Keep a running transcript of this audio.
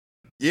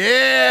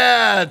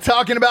Yeah,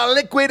 talking about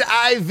liquidiv.com,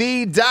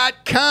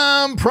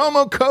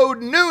 promo code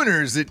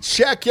Nooners at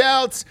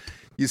checkout.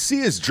 You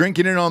see us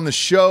drinking it on the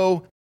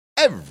show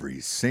every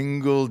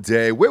single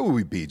day. Where would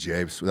we be,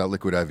 James, without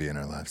Liquid IV in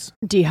our lives?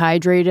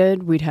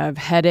 Dehydrated, we'd have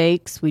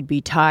headaches, we'd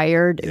be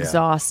tired,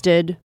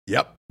 exhausted.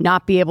 Yep.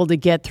 Not be able to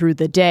get through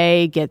the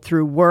day, get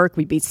through work.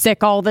 We'd be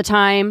sick all the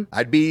time.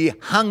 I'd be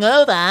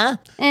hungover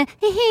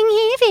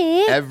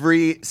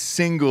every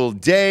single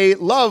day.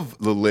 Love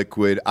the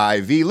Liquid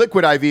IV.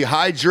 Liquid IV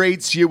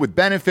hydrates you with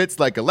benefits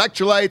like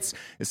electrolytes,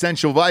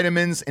 essential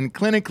vitamins, and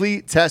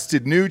clinically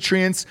tested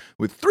nutrients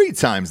with 3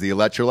 times the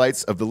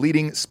electrolytes of the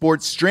leading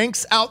sports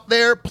drinks out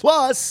there,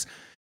 plus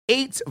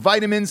 8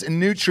 vitamins and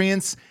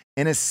nutrients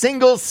in a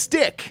single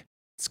stick.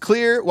 It's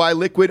clear why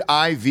Liquid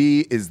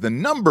IV is the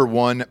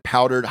 #1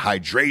 powdered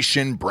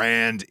hydration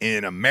brand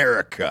in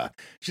America.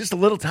 It's just a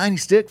little tiny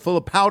stick full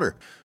of powder.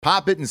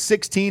 Pop it in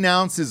 16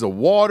 ounces of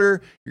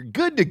water. You're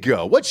good to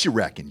go. What you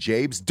reckon,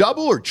 Jabes?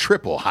 Double or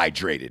triple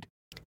hydrated?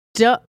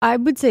 I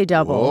would say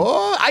double.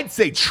 Oh, I'd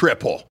say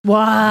triple.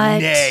 What?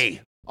 Nay,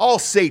 I'll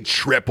say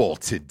triple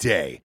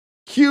today.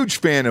 Huge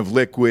fan of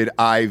Liquid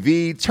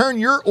IV. Turn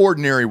your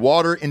ordinary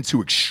water into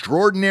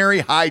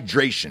extraordinary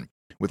hydration.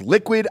 With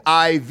Liquid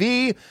IV,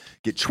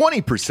 get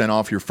 20%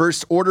 off your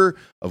first order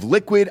of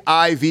Liquid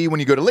IV when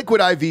you go to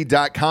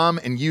liquidiv.com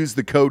and use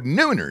the code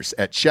Nooners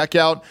at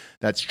checkout.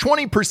 That's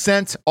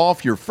 20%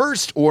 off your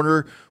first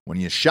order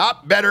when you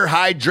shop better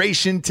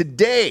hydration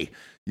today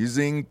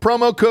using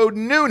promo code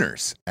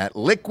Nooners at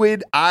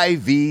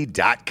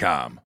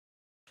liquidiv.com.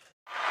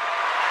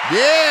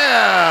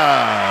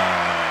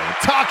 Yeah!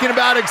 Talking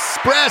about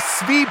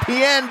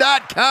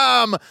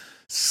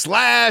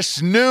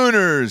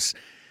expressvpn.com/Nooners.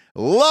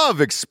 Love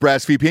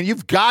ExpressVPN.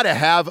 You've got to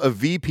have a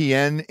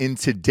VPN in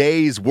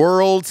today's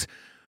world,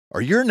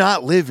 or you're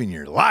not living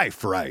your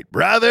life right,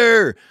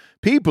 brother.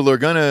 People are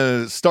going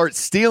to start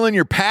stealing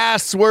your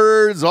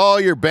passwords,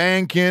 all your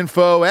bank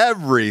info,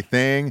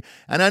 everything.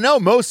 And I know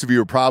most of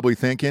you are probably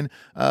thinking,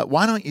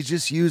 why don't you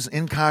just use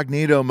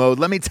incognito mode?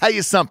 Let me tell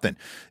you something.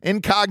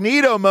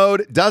 Incognito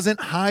mode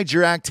doesn't hide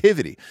your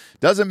activity.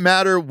 Doesn't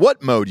matter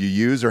what mode you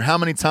use or how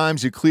many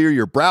times you clear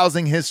your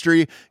browsing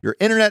history, your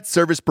internet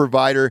service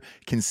provider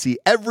can see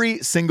every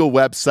single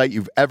website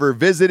you've ever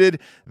visited.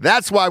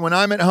 That's why when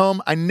I'm at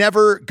home, I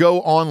never go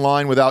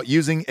online without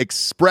using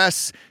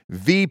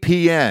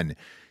ExpressVPN.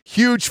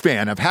 Huge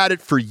fan. I've had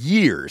it for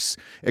years.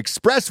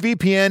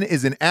 ExpressVPN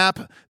is an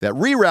app that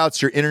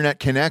reroutes your internet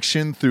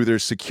connection through their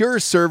secure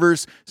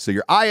servers so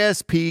your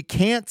ISP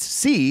can't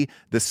see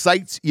the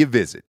sites you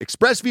visit.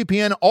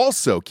 ExpressVPN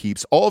also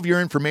keeps all of your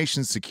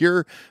information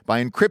secure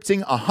by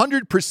encrypting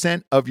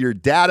 100% of your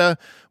data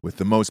with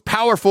the most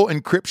powerful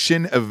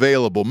encryption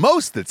available.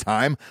 Most of the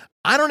time,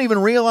 I don't even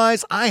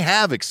realize I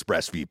have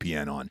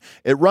ExpressVPN on.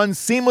 It runs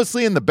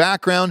seamlessly in the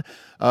background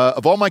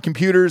of all my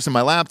computers and my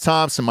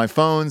laptops and my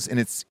phones, and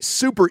it's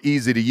super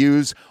easy to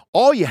use.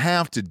 All you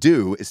have to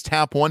do is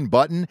tap one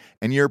button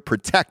and you're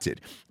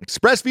protected.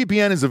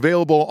 ExpressVPN is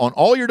available on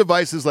all your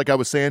devices, like I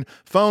was saying,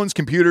 phones,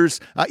 computers,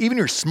 even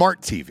your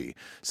smart TV.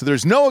 So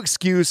there's no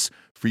excuse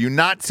for you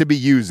not to be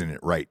using it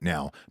right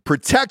now.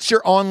 Protect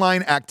your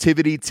online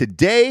activity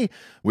today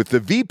with the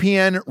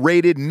VPN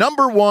rated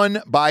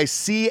 #1 by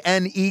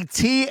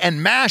CNET and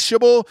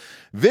Mashable.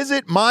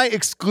 Visit my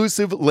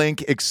exclusive link,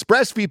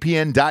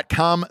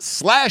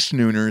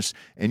 expressvpn.com/Nooners,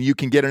 and you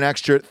can get an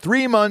extra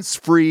 3 months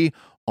free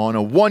on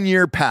a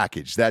 1-year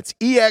package. That's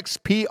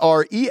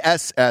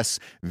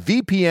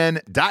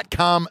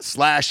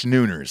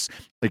expressvpn.com/Nooners.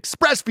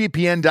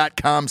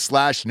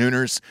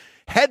 expressvpn.com/Nooners.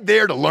 Head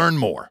there to learn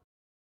more.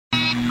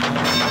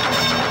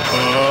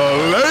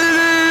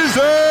 Ladies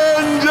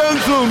and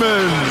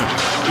gentlemen,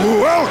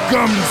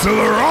 welcome to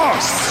the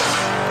Ross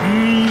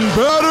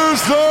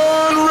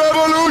Patterson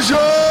Revolution!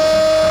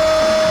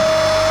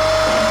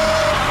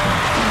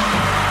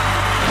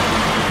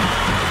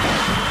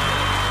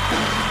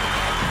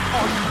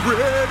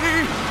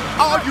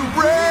 Are you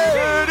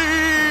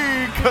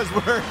ready? Because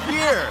we're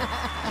here.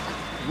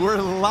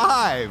 We're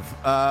live.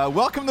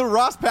 Welcome to the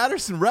Ross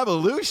Patterson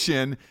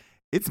Revolution.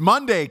 It's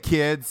Monday,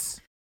 kids.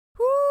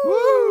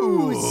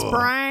 Woo!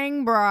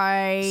 Spring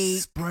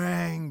break.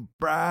 Spring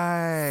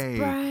break.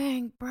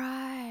 Spring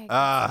break.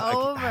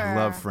 I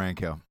love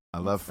Franco. I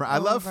love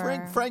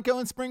Franco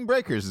and Spring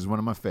Breakers is one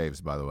of my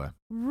faves, by the way.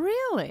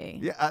 Really?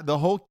 Yeah, the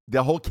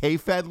whole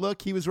K-Fed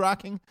look he was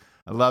rocking.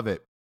 I love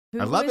it.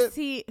 I love it.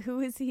 Who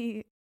is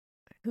he?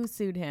 Who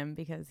sued him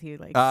because he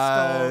stole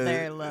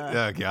their look?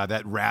 Oh god,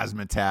 that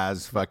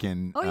Razzmatazz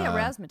fucking. Oh yeah,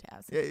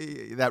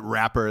 Razzmatazz. That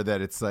rapper that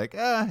it's like,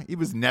 he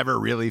was never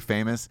really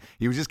famous.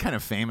 He was just kind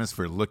of famous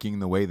for looking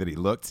the way that he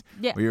looked.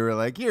 Yeah. Where you were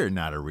like, you're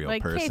not a real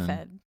person.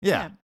 K-Fed.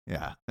 Yeah.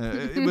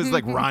 It was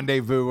like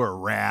Rendezvous or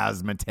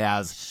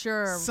Razzmatazz.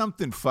 Sure.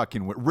 Something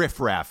fucking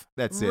Riff Raff.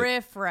 That's it.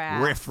 Riff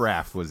Raff. Riff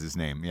Raff was his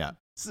name. Yeah.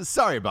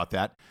 Sorry about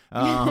that.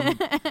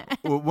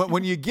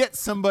 When you get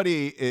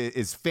somebody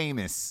as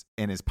famous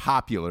and as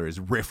popular as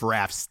Riff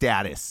Raff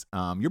status,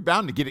 you're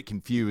bound to get it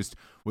confused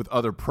with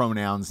other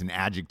pronouns and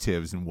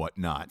adjectives and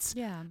whatnots.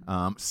 Yeah.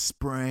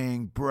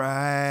 Spring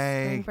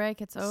break. Spring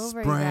break, it's over,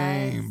 you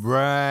Spring guys.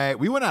 break.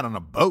 We went out on a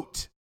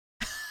boat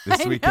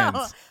this weekend.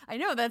 I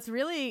know. That's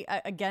really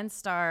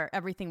against our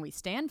everything we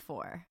stand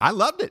for. I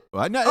loved it.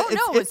 No,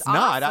 it's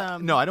not.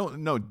 awesome. I don't.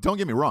 No, don't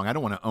get me wrong. I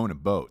don't want to own a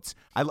boat.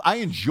 I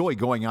enjoy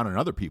going out on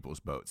other people's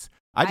boats.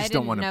 I just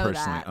don't want to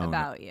personally own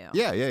about it. you.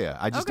 Yeah.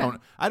 I just Okay.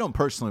 don't. I don't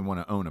personally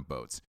want to own a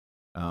boat.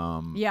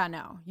 Yeah,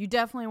 no. You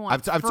definitely want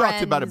I've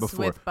talked about it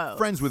before. With boats.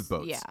 Friends with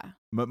boats. Yeah.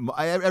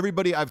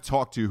 Everybody I've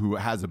talked to who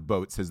has a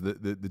boat says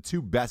the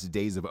two best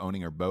days of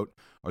owning a boat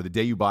are the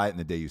day you buy it and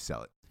the day you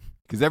sell it.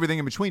 Because everything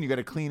in between, you got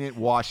to clean it,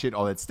 wash it,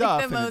 all that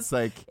stuff, and it's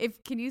like.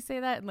 Can you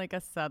say that in like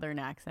a Southern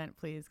accent,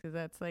 please? Because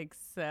that's like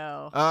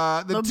so.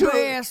 The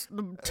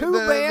two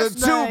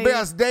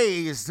best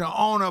days to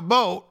own a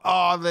boat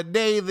are the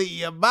day that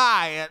you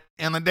buy it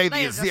and the day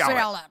that you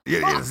sell it.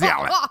 You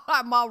sell it.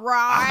 Am I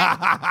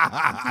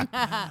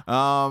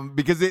right?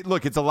 Because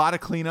it's a lot of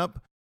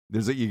cleanup.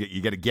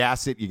 You got to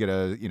gas it. You got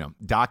to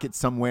dock it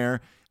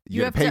somewhere.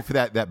 You got to pay for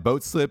that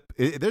boat slip.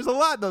 There's a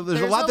lot.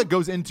 There's a lot that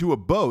goes into a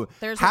boat.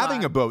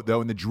 Having a boat,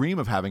 though, and the dream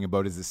of having a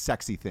boat is a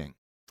sexy thing.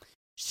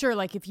 Sure,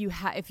 like if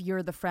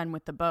you're the friend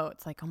with the boat,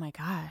 it's like, oh my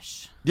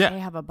gosh, yeah, they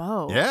have a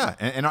boat. Yeah,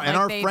 and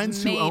our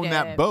friends who own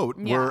that boat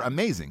were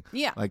amazing.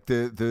 Yeah, like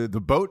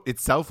the boat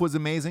itself was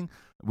amazing.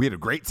 We had a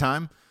great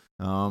time.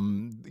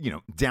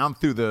 Down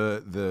through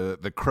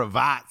the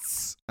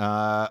cravats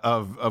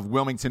of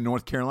Wilmington,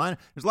 North Carolina.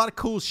 There's a lot of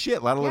cool shit.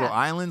 A lot of little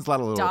islands. A lot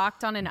of little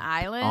docked on an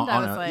island.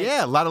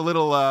 A lot of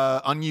little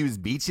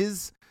unused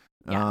beaches.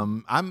 Yeah.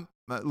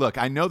 Look,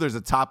 I know there's a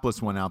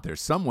topless one out there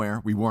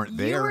somewhere. We weren't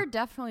there. You were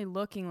definitely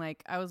looking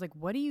like, I was like,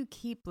 what do you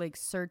keep like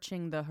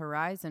searching the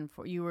horizon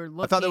for? You were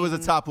looking. I thought there was a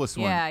topless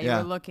one. Yeah, you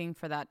were looking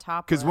for that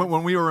topless. Because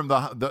when we were in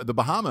the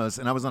Bahamas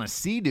and I was on a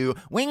Sea-Doo,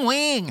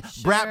 wing,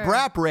 sure.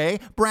 brap, Ray,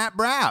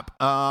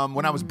 brap.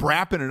 When I was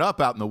brapping it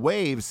up out in the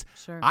waves,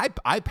 sure.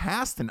 I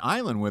passed an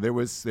island where there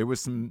was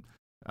some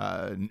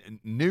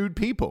nude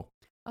people.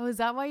 Oh, is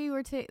that why you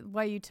were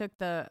why you took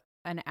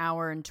an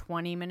hour and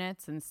 20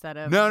 minutes instead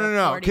of No.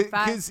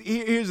 45? Because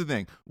here's the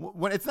thing: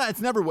 when it's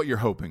never what you're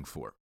hoping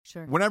for.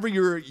 Sure. Whenever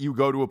you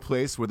go to a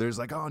place where there's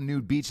like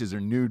nude beaches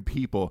or nude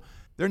people,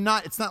 they're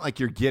not. It's not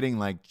like you're getting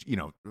like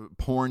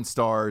porn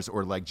stars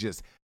or like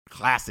just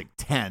classic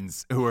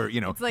tens who are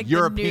like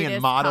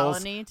European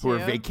models who are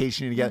too.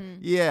 Vacationing together.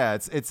 Mm-hmm. Yeah,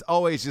 it's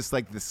always just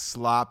like the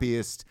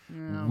sloppiest,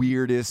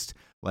 weirdest,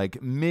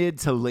 like mid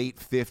to late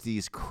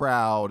 50s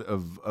crowd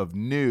of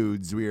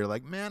nudes. Where you're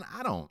like, man,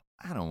 I don't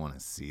want to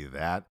see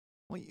that.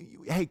 Well,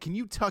 hey, can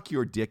you tuck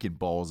your dick and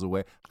balls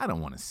away? I don't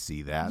want to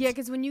see that. Yeah,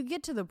 because when you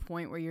get to the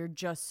point where you're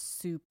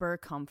just super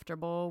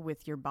comfortable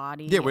with your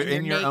body, in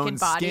your naked own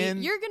body,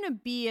 skin, you're gonna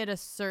be at a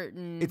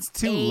certain. It's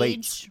too age.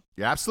 Late.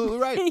 You're absolutely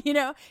right.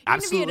 You're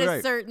absolutely gonna be at right.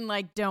 a certain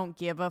like don't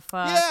give a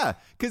fuck. Yeah,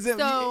 because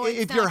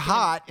if you're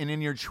hot and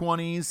in your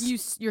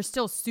 20s, you're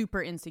still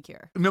super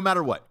insecure. No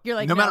matter what, you're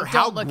like, no matter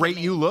how great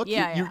you look,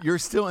 yeah. you're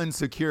still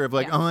insecure of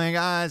like, oh my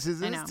gosh,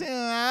 is this too?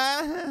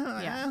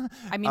 Yeah,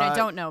 I mean, I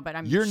don't know,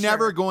 but you're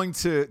never going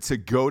to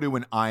go to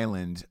an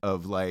island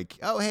of like,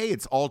 oh hey,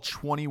 it's all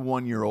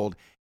 21-year-old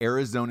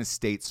Arizona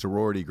State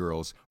sorority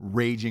girls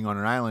raging on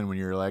an island when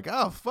you're like,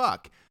 oh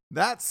fuck.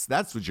 That's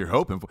what you're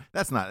hoping for.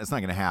 That's not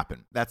going to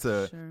happen.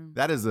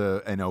 That is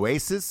an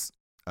oasis,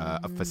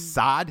 a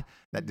facade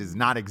that does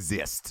not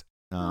exist.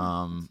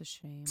 That's a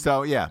shame.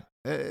 So yeah,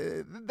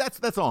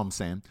 that's all I'm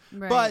saying.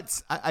 Right.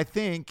 But I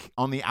think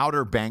on the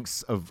outer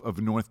banks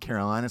of North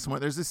Carolina somewhere,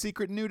 there's a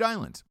secret nude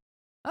island.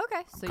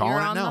 Okay, so you're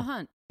on the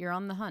hunt. You're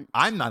on the hunt.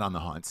 I'm not on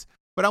the hunt.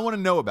 But I want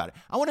to know about it.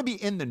 I want to be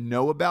in the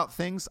know about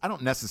things. I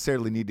don't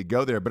necessarily need to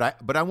go there,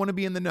 but I want to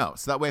be in the know.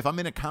 So that way, if I'm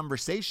in a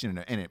conversation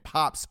and it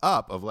pops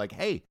up of like,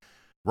 hey,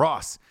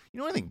 Ross, you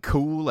know anything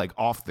cool, like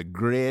off the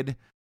grid,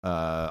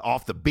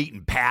 off the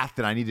beaten path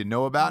that I need to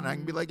know about? And I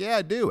can be like, yeah,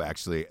 I do,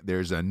 actually.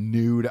 There's a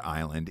nude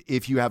island.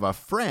 If you have a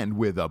friend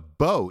with a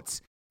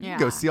boat, you can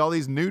go see all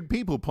these nude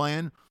people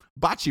playing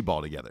bocce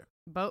ball together.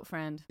 Boat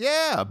friend.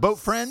 Yeah, boat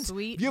friend.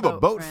 Sweet. If you have a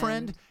boat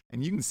friend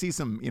and you can see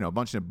some, a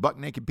bunch of buck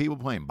naked people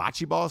playing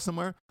bocce ball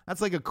somewhere,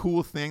 that's like a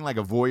cool thing, like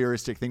a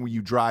voyeuristic thing where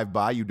you drive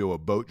by, you do a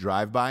boat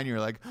drive by, and you're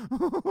like,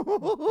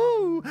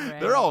 right.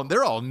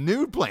 they're all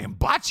nude playing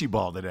bocce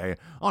ball today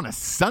on a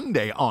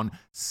Sunday on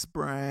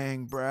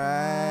spring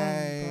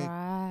break.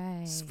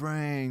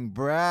 Spring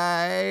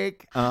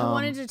break. I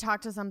wanted to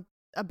talk to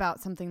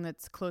about something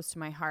that's close to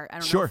my heart. I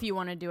don't know if you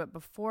want to do it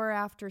before or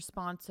after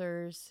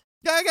sponsors.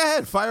 Yeah, go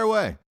ahead. Fire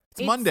away.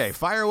 It's Monday.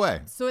 Fire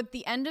away. So at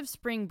the end of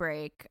spring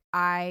break,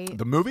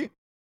 The movie?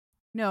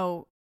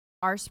 No,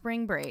 our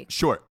spring break.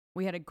 Sure.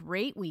 We had a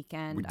great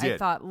weekend. We did. I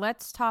thought,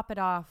 let's top it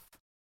off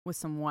with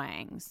some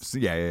wangs. So,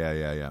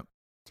 yeah.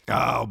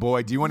 Oh,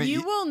 boy. Do you want to...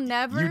 You will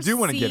never You do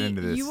want to get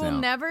into this You will now.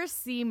 never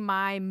see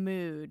my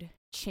mood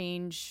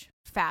change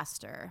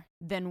faster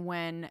than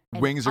when...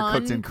 Wings are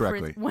cooked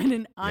incorrectly. When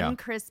an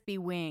uncrispy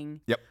wing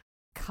Yep.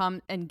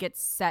 come and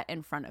gets set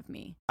in front of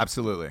me.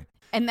 Absolutely.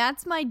 And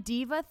that's my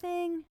diva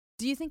thing.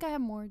 Do you think I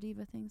have more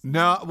diva things?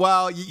 No,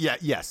 well,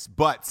 yes,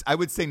 but I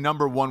would say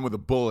number one with a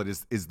bullet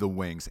is the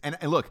wings. And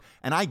look,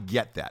 and I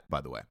get that,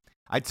 by the way.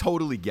 I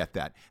totally get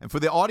that. And for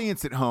the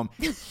audience at home,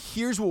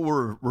 here's what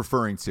we're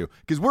referring to.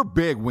 Because we're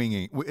big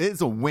winging.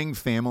 It's a wing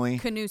family.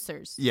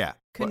 Canoosers. Yeah.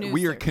 Canoosers.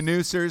 We are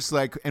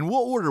canoosers. And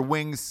we'll order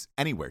wings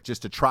anywhere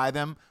just to try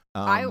them.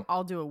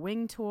 I'll do a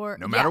wing tour.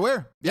 No matter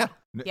where. Yeah.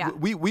 Yeah.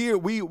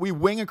 We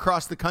wing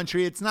across the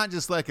country. It's not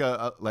just like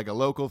a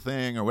local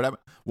thing or whatever.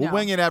 We'll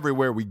wing it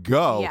everywhere we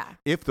go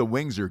if the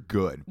wings are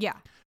good. Yeah.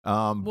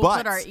 We'll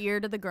put our ear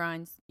to the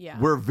grinds. Yeah.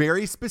 We're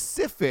very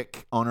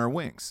specific on our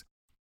wings.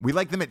 We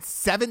like them at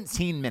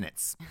 17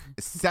 minutes.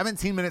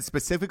 17 minutes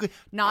specifically.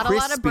 Not crispy.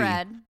 A lot of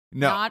bread.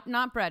 No.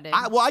 Not breaded.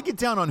 I get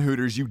down on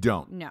Hooters. You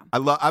don't. No.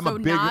 I'm a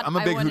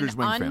big Hooters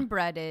wing fan.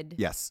 Unbreaded.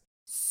 Yes.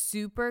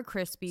 Super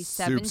crispy.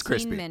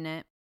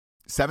 17-minute.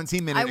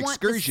 17-minute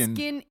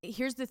excursion.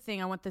 Here's the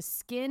thing. I want the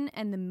skin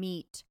and the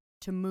meat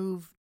to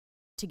move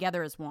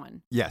together as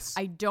one. Yes.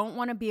 I don't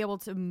want to be able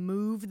to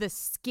move the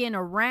skin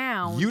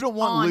around. You don't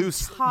want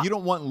loose. You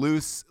don't want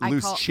loose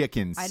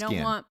chicken skin. I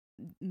don't want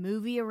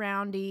movie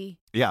aroundy.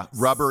 Yeah,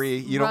 rubbery.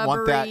 You don't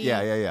want that.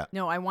 Yeah.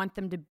 No, I want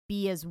them to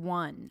be as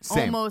one.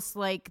 Same. Almost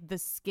like the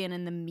skin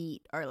and the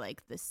meat are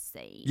like the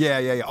same.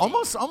 Yeah.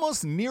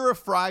 Almost near a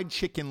fried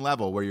chicken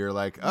level where you're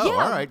like, oh,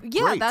 all right,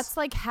 yeah. Great. That's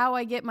like how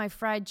I get my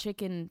fried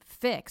chicken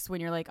fix when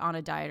you're like on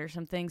a diet or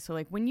something. So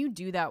like when you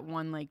do that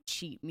one like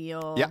cheat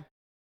meal,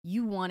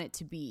 you want it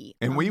to be.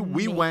 And we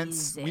went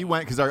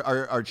because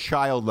our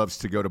child loves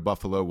to go to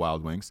Buffalo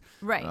Wild Wings,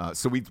 right?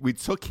 So we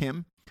took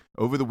him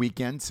over the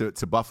weekend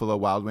to Buffalo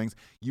Wild Wings.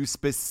 You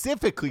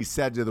specifically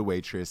said to the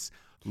waitress,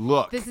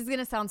 look, this is going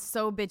to sound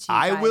so bitchy,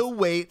 I guys, will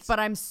wait. But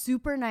I'm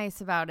super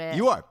nice about it.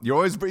 You are. You're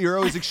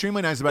always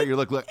extremely nice about your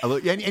look.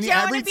 And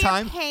every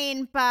time a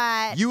pain,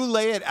 but you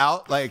lay it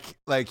out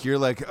like you're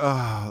like,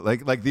 oh,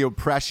 like the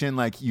oppression,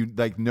 like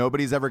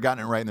nobody's ever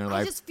gotten it right in their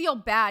life. I just feel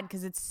bad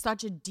because it's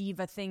such a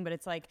diva thing, but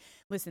it's like,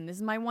 listen, this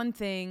is my one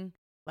thing.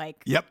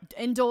 Like,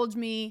 indulge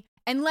me.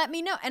 And let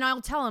me know, and I'll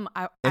tell him.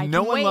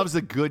 No one loves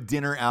a good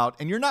dinner out,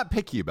 and you're not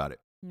picky about it.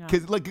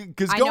 Because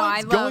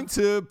going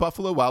to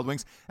Buffalo Wild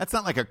Wings, that's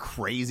not like a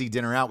crazy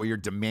dinner out where you're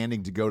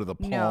demanding to go to the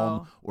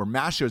Palm or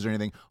Masho's or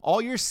anything.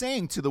 All you're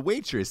saying to the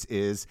waitress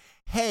is,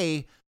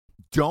 hey,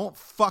 don't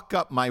fuck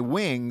up my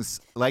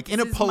wings, like in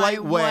a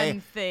polite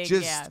way.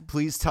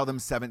 Please tell them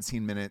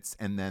 17 minutes,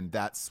 and then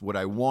that's what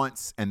I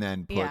want, and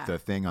then put the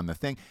thing on the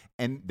thing.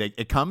 And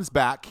it comes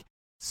back.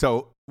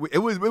 So it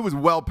was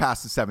well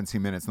past the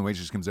 17 minutes, and the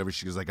waitress comes over.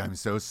 She goes like, "I'm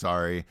so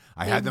sorry.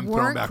 I had them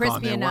thrown back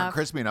on. They weren't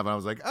crispy enough." And I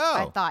was like, "Oh."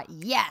 I thought,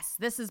 yes,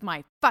 this is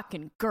my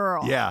fucking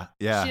girl. Yeah.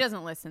 She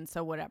doesn't listen,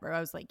 so whatever. I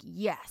was like,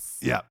 yes.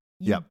 Yeah.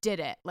 You did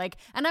it. Like,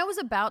 and I was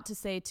about to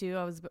say too,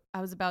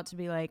 I was about to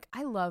be like,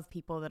 I love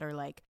people that are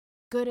like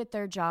good at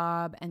their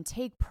job and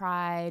take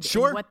pride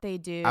in what they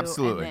do.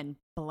 Absolutely. And then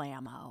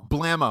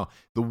blammo.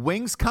 The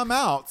wings come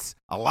out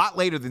a lot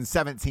later than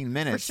 17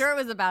 minutes. For sure, it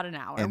was about an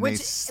hour. And they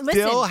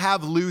still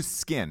have loose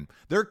skin.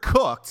 They're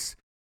cooked,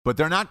 but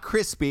they're not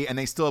crispy, and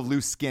they still have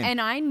loose skin. And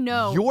I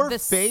know your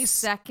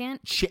face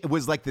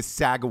was like the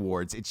SAG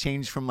Awards. It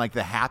changed from like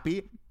the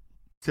happy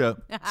to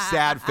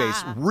sad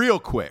face real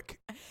quick.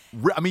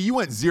 I mean, you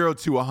went 0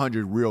 to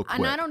 100 real quick.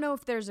 And I don't know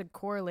if there's a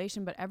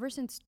correlation, but ever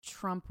since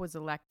Trump was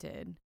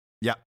elected,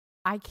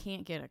 I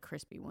can't get a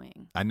crispy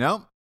wing. I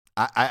know.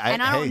 I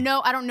don't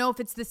know. I don't know if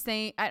it's the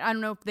same. I don't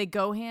know if they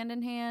go hand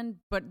in hand,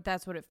 but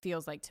that's what it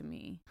feels like to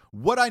me.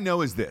 What I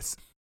know is this.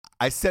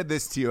 I said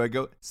this to you. I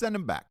go, send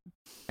them back.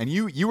 And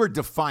you were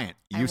defiant.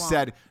 You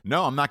said,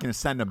 no, I'm not going to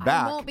send them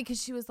back. I won't,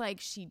 because she was like,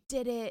 she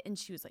did it. And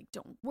she was like,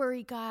 don't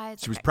worry,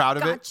 guys. She was proud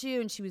of it. Got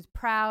you. And she was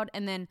proud.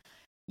 And then,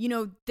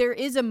 there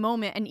is a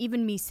moment, and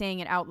even me saying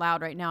it out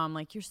loud right now, I'm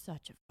like, you're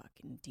such a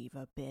fucking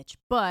diva, bitch.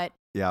 But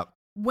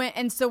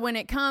when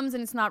it comes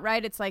and it's not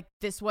right, it's like,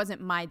 this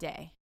wasn't my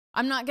day.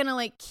 I'm not going to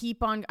like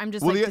keep on. I'm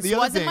just this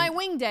wasn't my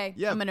wing day.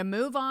 Yeah. I'm going to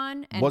move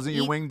on. And wasn't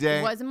your wing day?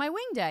 It wasn't my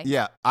wing day.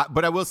 Yeah.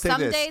 But I will say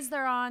some this. Some days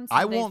they're on.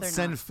 I won't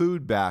send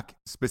food back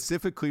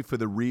specifically for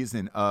the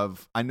reason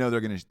of, I know they're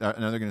going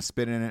to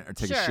spit in it or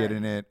take a shit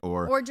in it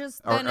or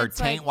just or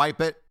taint wipe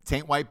it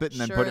and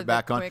then put it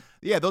back on.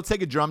 Yeah. They'll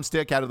take a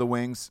drumstick out of the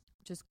wings.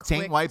 Just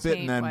taint wipe it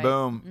and then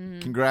boom. Mm-hmm.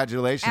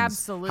 Congratulations.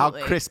 Absolutely. How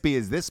crispy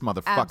is this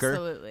motherfucker?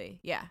 Absolutely.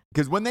 Yeah.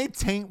 Because when they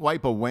taint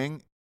wipe a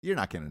wing, you're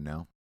not going to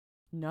know.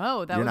 No,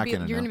 you're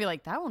going to be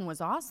like, that one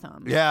was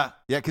awesome. Yeah,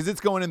 because it's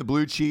going in the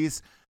blue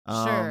cheese.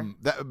 Sure.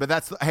 But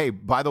that's, hey,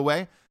 by the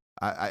way,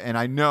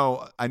 I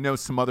know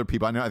some other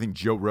people. I think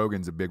Joe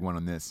Rogan's a big one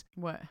on this.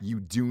 What?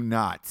 You do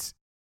not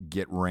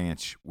get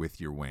ranch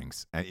with your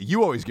wings.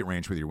 You always get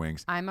ranch with your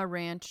wings. I'm a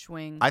ranch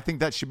wing. I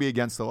think that should be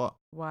against the law.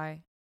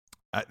 Why?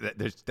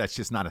 That's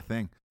just not a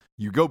thing.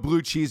 You go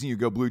blue cheese and you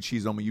go blue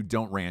cheese only. You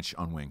don't ranch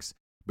on wings.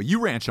 But you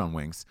ranch on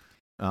wings.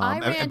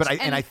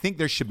 I think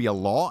there should be a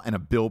law and a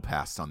bill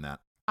passed on that.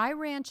 I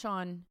ranch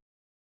on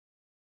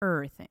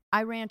everything.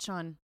 I ranch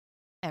on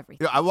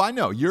everything. Yeah, well, I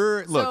know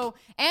look. So,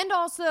 and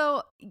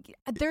also,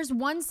 there's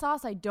one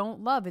sauce I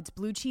don't love. It's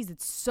blue cheese.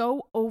 It's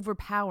so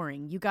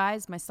overpowering. You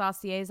guys, my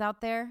sauciers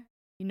out there,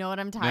 You know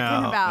what I'm talking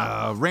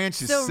about?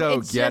 Ranch is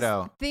so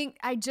ghetto.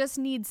 I just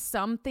need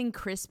something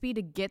crispy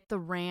to get the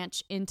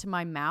ranch into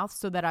my mouth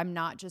so that I'm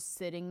not just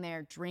sitting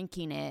there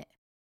drinking it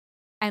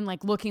and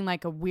like looking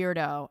like a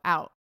weirdo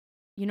out.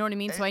 You know what I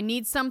mean? So I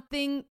need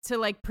something to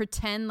like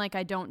pretend like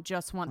I don't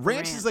just want the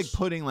ranch. Ranch is like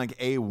putting like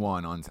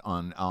A1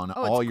 on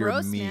all your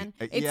gross, meat. Man.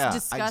 It's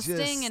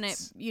disgusting, and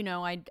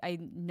I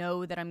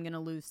know that I'm gonna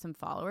lose some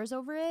followers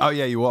over it. Oh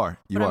yeah, you are.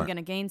 I'm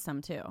gonna gain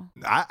some too.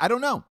 I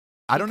don't know.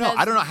 I don't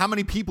know how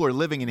many people are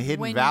living in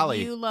Hidden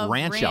Valley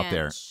ranch out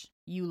there.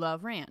 You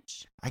love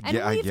ranch.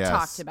 I guess.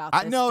 Talked about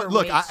this. I know.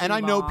 Look, I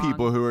know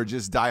people who are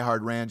just diehard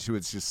ranch who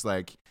it's just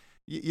like.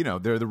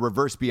 They're the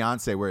reverse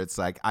Beyonce where it's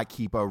like, I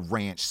keep a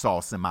ranch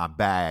sauce in my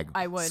bag.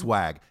 I would.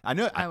 Swag. I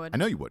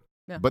know you would.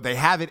 Yeah. But they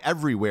have it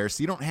everywhere,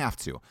 so you don't have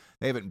to.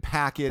 They have it in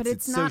packets. But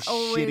it's not so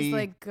always shitty.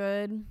 Like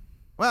good.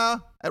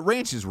 Well,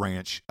 ranch is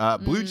ranch.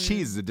 Blue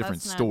cheese is a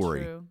different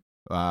story.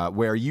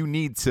 Where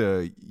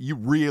you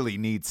really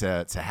need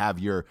to have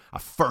a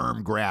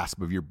firm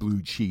grasp of your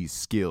blue cheese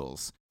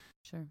skills.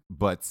 Sure.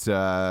 But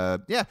so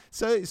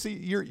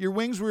your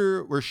wings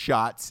were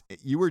shot.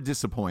 You were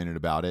disappointed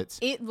about it.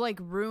 It like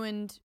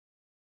ruined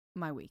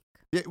my week.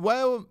 Yeah,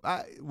 well,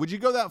 would you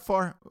go that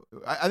far?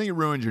 I think it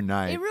ruined your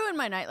night. It ruined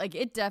my night. Like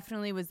it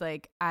definitely was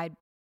like I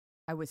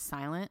was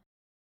silent.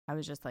 I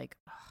was just like,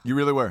 ugh. You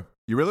really were.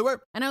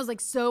 And I was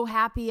like so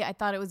happy. I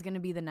thought it was going to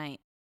be the night.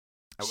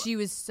 She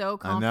was so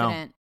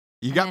confident.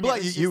 You got blood.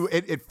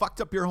 It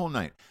fucked up your whole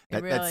night.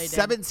 That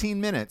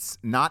 17 minutes,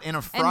 not in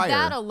a fryer. And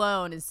that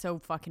alone is so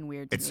fucking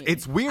weird to me.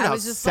 It's weird how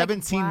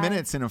 17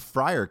 minutes in a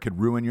fryer could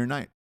ruin your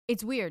night.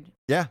 It's weird.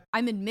 Yeah.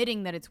 I'm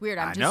admitting that it's weird.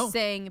 I'm just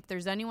saying if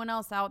there's anyone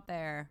else out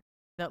there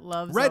that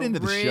loves into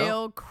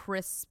real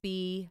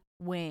crispy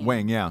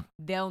wing, yeah,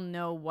 they'll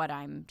know what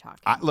I'm talking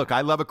about. Look,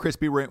 I love a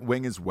crispy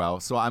wing as well,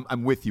 so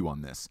I'm with you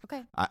on this.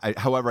 Okay.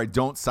 However, I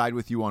don't side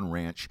with you on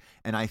ranch,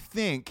 and I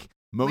think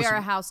we are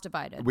a house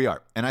divided. We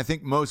are. And I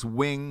think most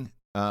wing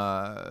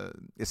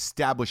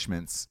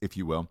establishments, if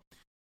you will,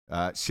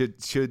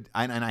 should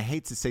and I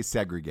hate to say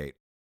segregate,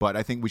 but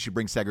I think we should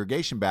bring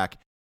segregation back.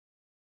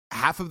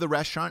 Half of the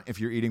restaurant, if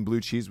you're eating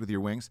blue cheese with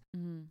your wings,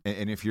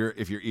 and if you're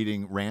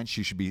eating ranch,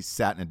 you should be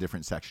sat in a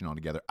different section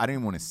altogether. I don't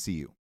even want to see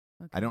you.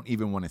 Okay. I don't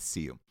even want to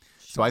see you.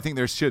 Sure. So I think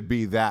there should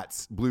be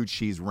that blue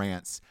cheese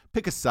ranch.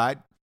 Pick a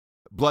side.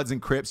 Bloods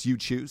and Crips, you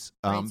choose.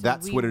 So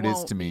that's what it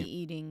is to me. We won't be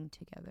eating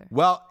together.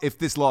 Well, if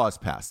this law is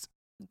passed,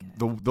 okay.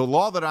 the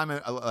law that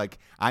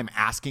I'm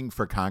asking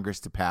for Congress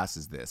to pass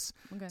is this: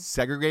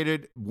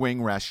 segregated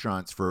wing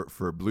restaurants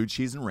for blue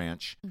cheese and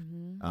ranch.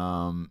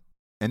 Mm-hmm.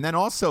 And then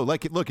also,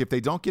 look, if they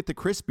don't get the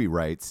crispy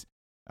rights,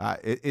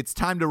 it's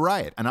time to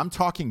riot. And I'm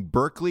talking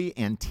Berkeley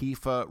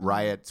Antifa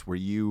riots where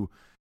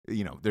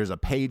there's a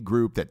paid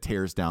group that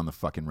tears down the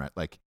fucking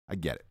Like, I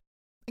get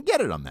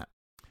it on that.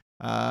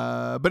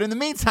 But in the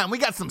meantime, we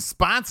got some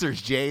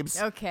sponsors, Jabes.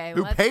 Okay,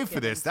 who pay for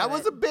this. That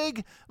was a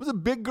big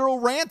girl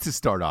rant to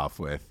start off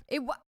with.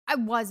 I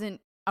wasn't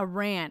a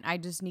rant. I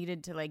just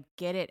needed to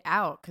get it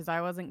out because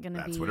I wasn't gonna.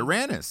 That's what a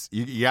rant is.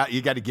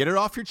 You got to get it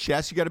off your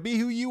chest. You got to be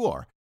who you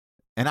are,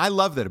 and I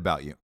love that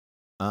about you.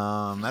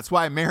 That's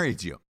why I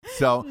married you.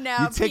 So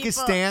you take a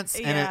stance,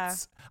 and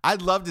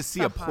I'd love to see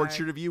a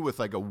portrait of you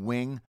with a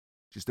wing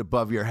just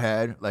above your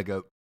head, like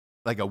a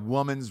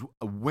women's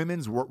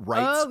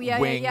rights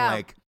wing,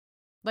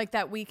 like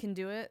that we can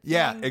do it.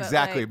 Yeah, thing,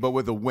 exactly. But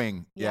with a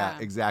wing. Yeah,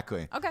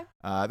 exactly. Okay.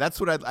 That's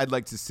what I'd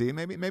like to see.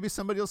 Maybe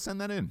somebody will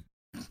send that in.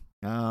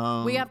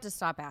 We have to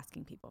stop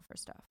asking people for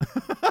stuff.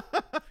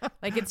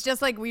 It's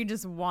just we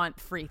just want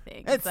free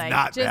things. It's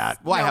not that.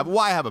 Why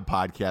have a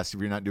podcast if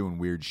you're not doing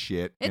weird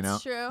shit?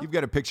 It's true. You've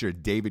got a picture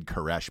of David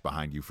Koresh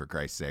behind you, for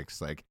Christ's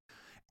sakes.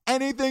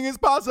 Anything is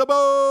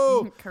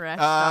possible.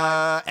 Correct.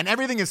 And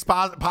everything is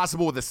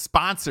possible with the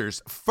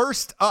sponsors.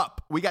 First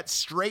up, we got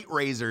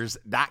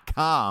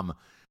straightrazors.com.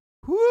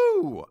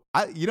 Whoo!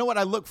 You know what?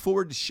 I look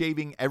forward to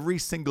shaving every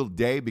single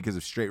day because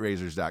of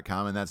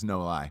straightrazors.com, and that's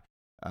no lie.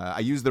 I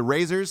use the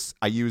razors.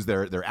 I use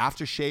their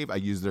aftershave. I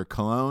use their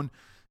cologne.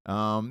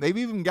 They've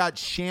even got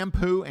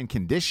shampoo and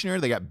conditioner.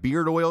 They got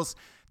beard oils.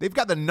 They've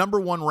got the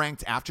 #1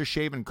 ranked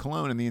aftershave and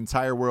cologne in the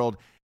entire world.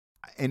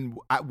 And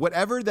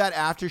whatever that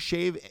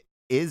aftershave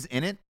is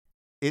in it,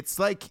 it's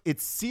it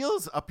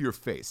seals up your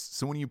face.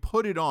 So when you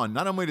put it on,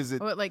 not only does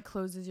it... Oh, it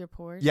closes your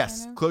pores?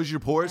 Yes, closes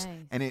your pores. Nice.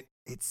 And it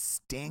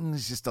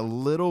stings just a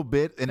little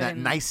bit. And that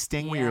nice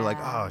sting where you're like,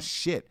 oh,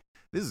 shit,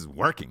 this is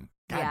working.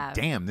 God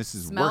damn, this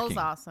is working. Smells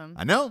awesome.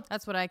 I know.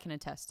 That's what I can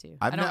attest to.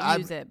 I don't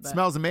use it, but...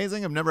 Smells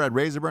amazing. I've never had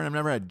razor burn. I've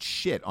never had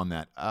shit on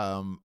that.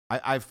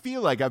 I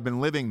feel like I've been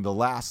living the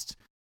last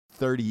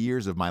 30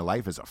 years of my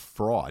life as a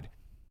fraud.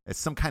 It's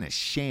some kind of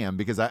sham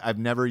because I've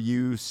never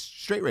used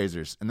straight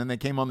razors. And then they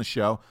came on the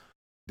show.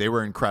 They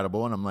were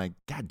incredible. And I'm like,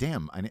 God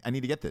damn, I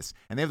need to get this.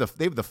 And they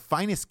have the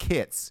finest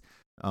kits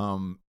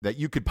that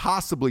you could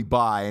possibly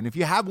buy. And if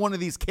you have one of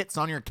these kits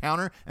on your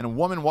counter and a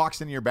woman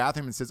walks into your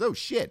bathroom and says, oh,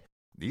 shit,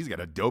 he's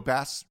got a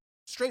dope-ass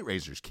straight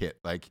razors kit.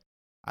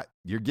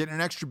 You're getting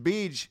an extra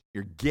bead.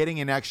 You're getting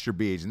an extra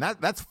bead. And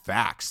that's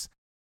facts.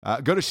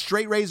 Go to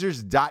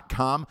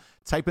straightrazors.com.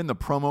 Type in the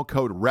promo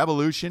code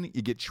REVOLUTION.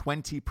 You get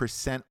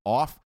 20%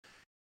 off.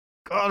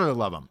 God, I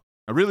love them.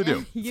 I really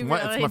do. It's my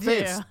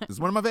faves. It's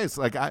one of my faves.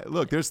 Like,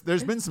 look,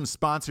 there's been some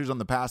sponsors on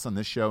the past on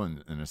this show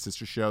and a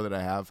sister show that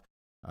I have,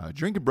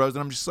 Drinking Bros,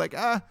 and I'm just like,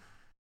 I'm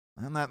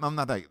not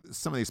that.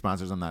 Some of these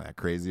sponsors I'm not that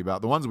crazy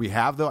about. The ones we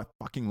have though, I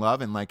fucking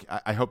love, and like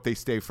I hope they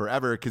stay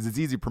forever because it's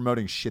easy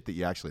promoting shit that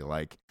you actually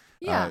like.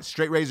 Yeah.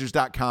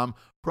 Straightrazors.com,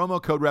 promo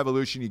code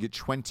REVOLUTION. You get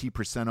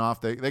 20%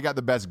 off. They got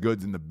the best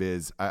goods in the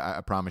biz.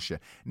 I promise you.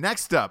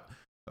 Next up,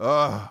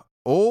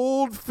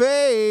 old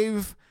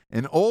fave.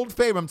 An old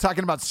fave. I'm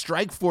talking about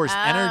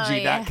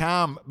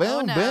StrikeForceEnergy.com. Yeah.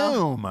 Boom,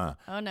 boom.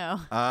 Oh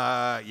no.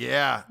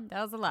 Yeah.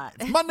 That was a lot.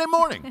 It's Monday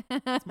morning.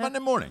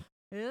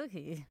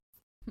 Okay.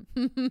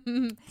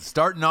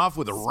 Starting off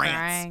with a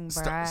rant.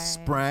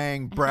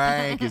 Spring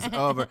break is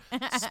over.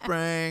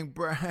 Spring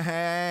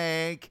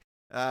break.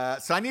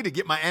 So I need to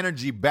get my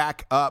energy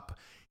back up.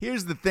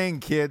 Here's the thing,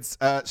 kids.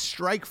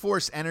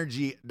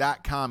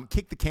 StrikeForceEnergy.com.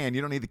 Kick the can.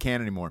 You don't need the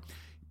can anymore.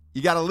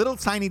 You got a little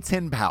tiny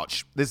tin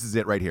pouch. This is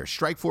it right here.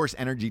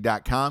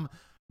 StrikeForceEnergy.com.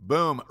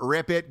 Boom.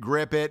 Rip it,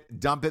 grip it,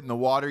 dump it in the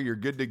water. You're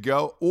good to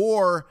go.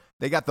 Or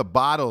they got the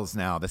bottles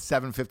now, the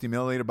 750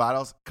 milliliter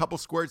bottles. Couple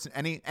squirts,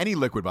 any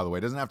liquid, by the way.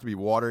 It doesn't have to be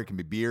water. It can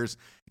be beers.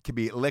 It can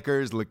be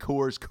liquors,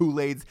 liqueurs,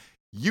 Kool-Aids.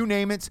 You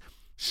name it.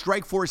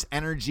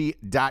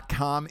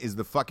 StrikeForceEnergy.com is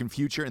the fucking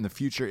future, and the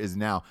future is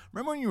now.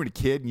 Remember when you were a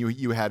kid and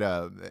you had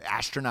a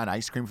astronaut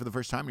ice cream for the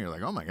first time? And you're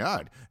like, oh my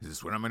God, is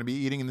this what I'm going to be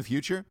eating in the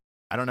future?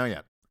 I don't know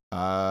yet.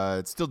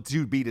 It's still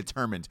to be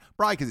determined.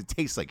 Probably because it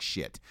tastes like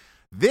shit.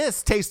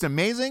 This tastes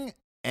amazing,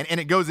 and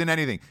it goes in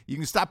anything. You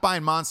can stop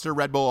buying Monster,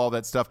 Red Bull, all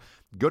that stuff.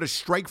 Go to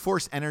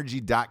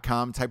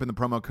StrikeForceEnergy.com. Type in the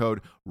promo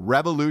code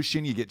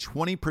REVOLUTION. You get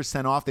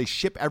 20% off. They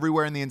ship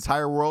everywhere in the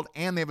entire world,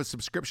 and they have a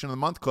subscription of the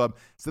month club.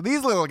 So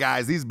these little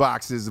guys, these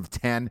boxes of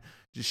 10,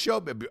 just show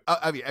up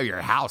at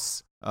your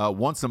house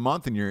once a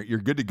month, and you're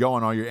good to go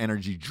on all your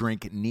energy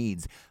drink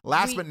needs.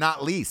 Last but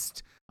not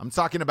least, I'm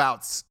talking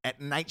about At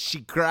Night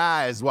She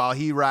Cries While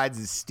He Rides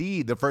His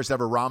Steed, the first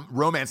ever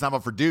romance novel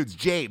for dudes.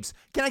 James,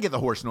 can I get the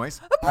horse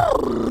noise?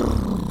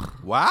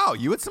 Wow,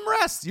 you had some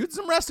rest. You had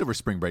some rest over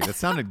spring break. That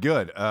sounded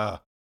good. Now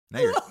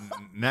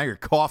you're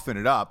coughing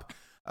it up.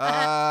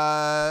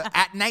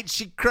 At Night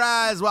She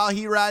Cries While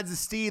He Rides His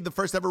Steed, the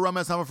first ever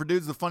romance novel for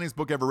dudes, the funniest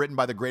book ever written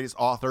by the greatest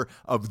author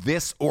of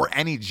this or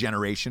any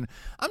generation.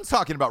 I'm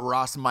talking about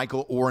Ross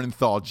Michael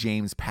Orenthal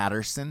James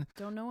Patterson.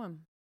 Don't know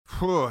him.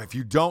 If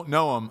you don't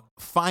know him,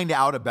 find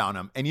out about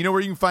him. And you know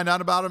where you can find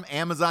out about him?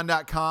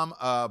 Amazon.com,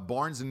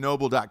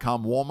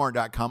 BarnesandNoble.com,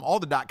 Walmart.com. All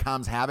the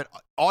 .coms have it.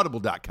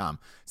 Audible.com.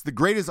 It's the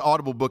greatest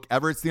Audible book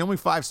ever. It's the only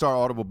 5-star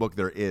Audible book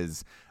there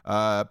is.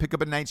 Pick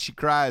up At Night She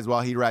Cries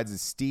While He Rides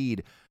His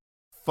Steed.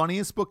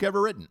 Funniest book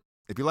ever written.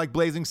 If you like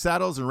Blazing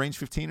Saddles and Range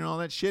 15 and all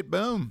that shit,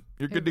 boom.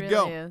 You're good to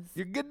go.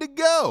 You're good to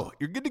go.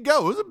 You're good to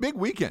go. It was a big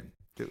weekend.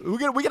 We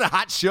got a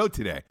hot show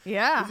today.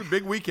 Yeah. It was a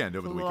big weekend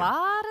over the weekend. A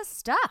lot of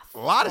stuff. A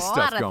lot of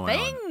stuff going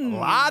on. A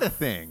lot of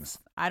things.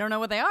 I don't know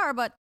what they are,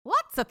 but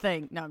lots of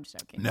things. No, I'm just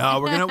joking.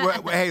 No,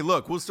 hey,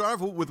 look, we'll start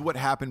off with what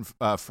happened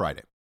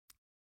Friday.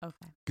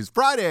 Okay. Because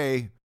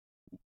Friday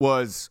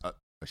was a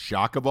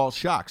shock of all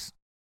shocks.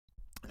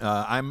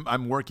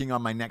 I'm working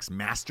on my next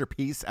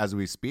masterpiece as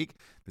we speak,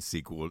 the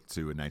sequel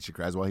to A Night She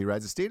Cries While He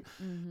Rides His Steed.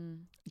 Mm-hmm.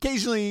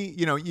 Occasionally,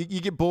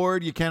 you get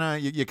bored. You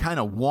kind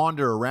of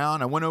wander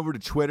around. I went over to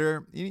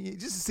Twitter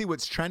just to see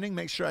what's trending.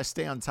 Make sure I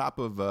stay on top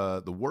of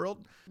the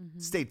world. Mm-hmm.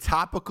 Stay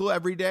topical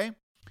every day.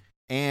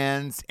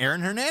 And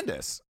Aaron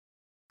Hernandez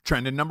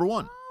trended number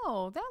 1.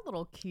 Oh, that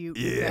little cute.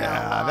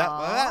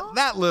 Yeah,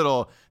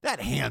 that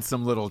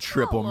handsome little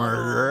triple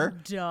murderer.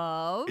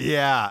 Dove.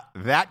 Yeah,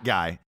 that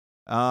guy.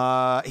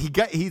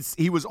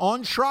 He was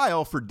on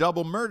trial for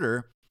double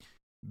murder.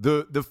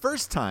 The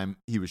first time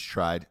he was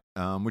tried,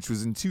 which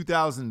was in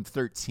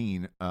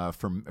 2013,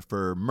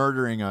 for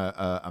murdering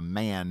a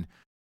man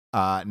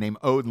named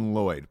Odin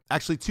Lloyd.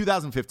 Actually,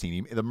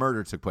 2015. The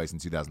murder took place in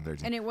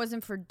 2013. And it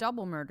wasn't for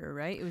double murder,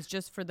 right? It was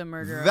just for the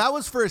murder. That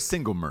was for a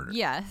single murder.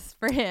 Yes,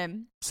 for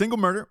him. Single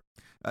murder.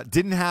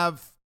 Didn't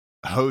have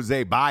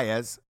Jose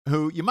Baez,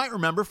 who you might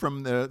remember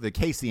from the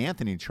Casey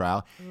Anthony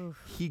trial. Oof.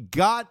 He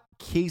got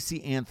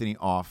Casey Anthony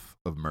off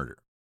of murder.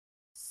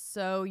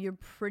 So you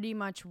pretty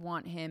much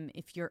want him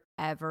if you're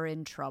ever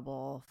in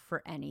trouble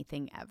for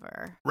anything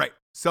ever. Right.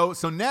 So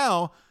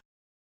now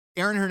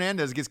Aaron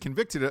Hernandez gets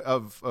convicted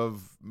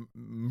of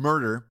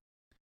murder.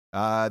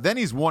 Then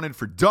he's wanted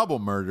for double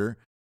murder.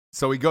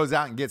 So he goes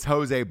out and gets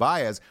Jose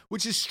Baez,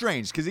 which is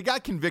strange because he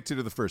got convicted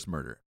of the first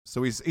murder.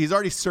 So he's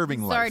already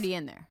serving life. He's already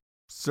in there.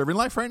 Serving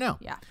life right now.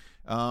 Yeah.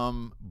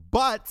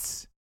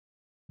 But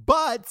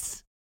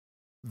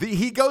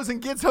he goes and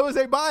gets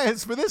Jose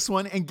Baez for this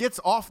one and gets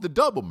off the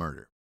double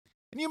murder.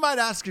 And you might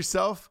ask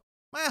yourself,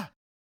 why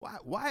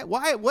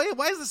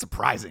is this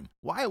surprising?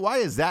 Why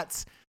is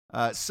that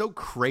so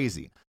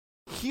crazy?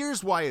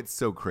 Here's why it's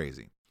so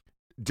crazy.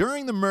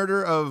 During the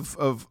murder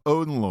of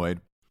Odin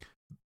Lloyd,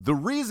 the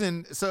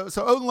reason so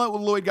Odin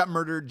Lloyd got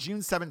murdered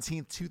June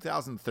 17th,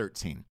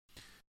 2013.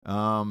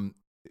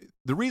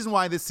 the reason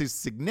why this is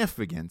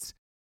significant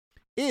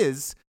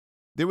is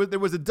there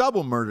was a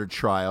double murder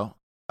trial,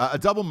 a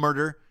double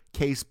murder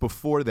case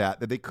before that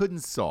they couldn't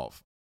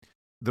solve.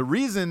 The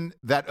reason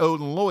that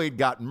Odin Lloyd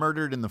got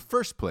murdered in the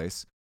first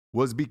place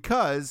was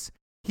because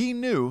he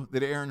knew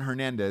that Aaron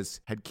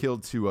Hernandez had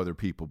killed 2 other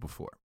people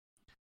before.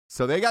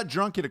 So they got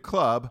drunk at a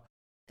club,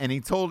 and he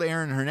told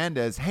Aaron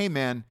Hernandez, hey,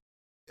 man,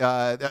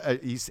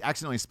 he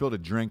accidentally spilled a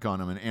drink on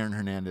him, and Aaron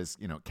Hernandez,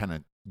 kind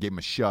of gave him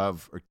a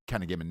shove or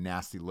kind of gave him a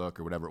nasty look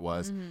or whatever it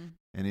was. Mm-hmm.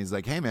 And he's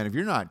like, hey, man, if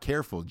you're not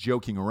careful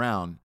joking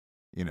around,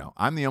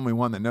 I'm the only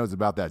one that knows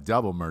about that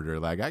double murder.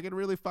 Like, I could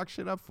really fuck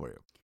shit up for you.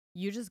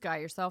 You just got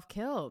yourself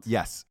killed.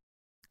 Yes.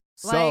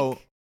 So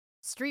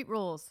street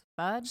rules,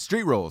 bud.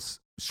 Street rules.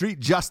 Street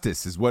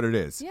justice is what it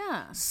is.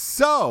 Yeah.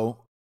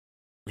 So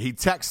he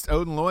texts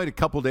Odin Lloyd a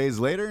couple days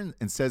later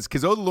and says,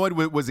 because Odin Lloyd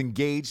was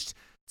engaged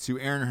to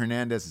Aaron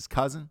Hernandez's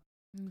cousin.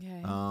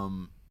 Okay.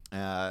 I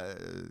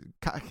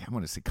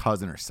want to say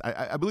cousin, or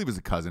I believe it was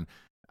a cousin.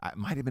 It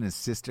might have been his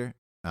sister.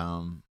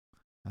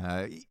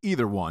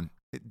 Either one.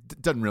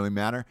 It doesn't really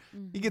matter.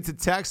 Mm-hmm. He gets a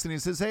text and he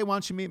says, hey, why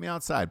don't you meet me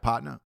outside,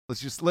 partner?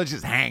 Let's just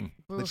hang. Oof,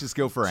 let's just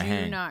go for a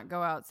hang. Do not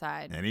go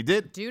outside. And he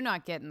did. Do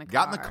not get in the car.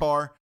 Got in the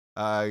car.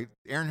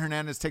 Aaron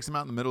Hernandez takes him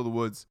out in the middle of the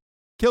woods,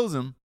 kills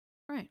him.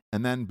 Right.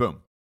 And then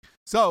boom.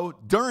 So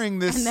during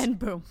this. And then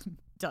boom.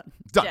 Done.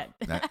 Dead.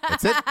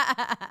 That's it.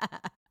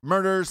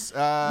 Murders.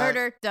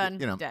 Murder. Done.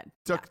 Dead.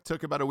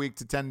 Took about a week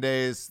to 10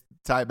 days.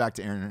 Tie it back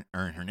to Aaron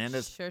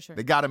Hernandez. Sure.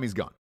 They got him. He's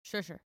gone.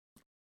 Sure.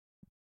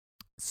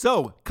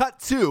 So, cut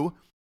to,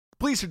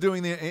 police are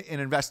doing an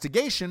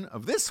investigation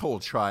of this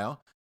whole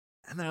trial,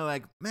 and they're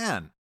like,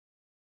 man,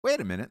 wait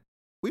a minute.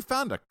 We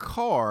found a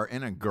car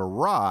in a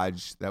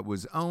garage that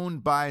was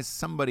owned by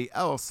somebody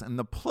else, and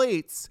the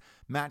plates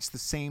match the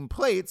same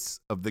plates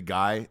of the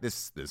guy,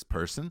 this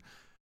person,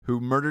 who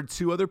murdered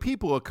 2 other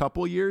people a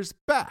couple years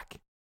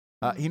back.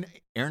 Aaron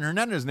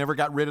Hernandez never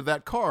got rid of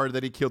that car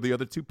that he killed the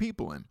other 2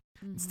 people in.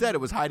 Mm-hmm. Instead, it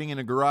was hiding in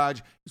a garage.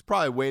 He was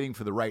probably waiting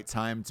for the right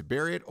time to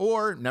bury it,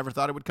 or never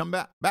thought it would come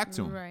back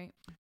to him. Right.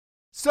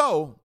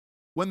 So,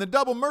 when the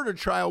double murder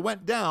trial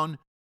went down,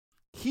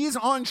 he's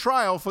on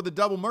trial for the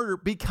double murder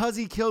because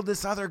he killed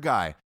this other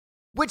guy,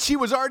 which he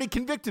was already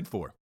convicted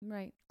for.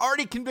 Right.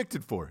 Already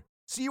convicted for.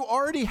 So you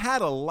already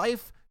had a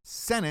life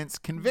sentence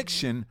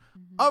conviction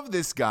of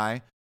this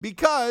guy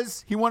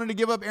because he wanted to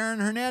give up Aaron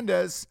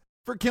Hernandez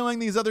for killing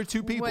these other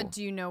 2 people.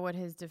 Do you know what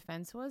his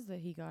defense was that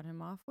he got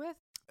him off with?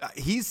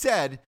 He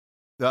said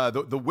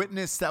the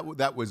witness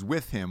that was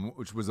with him,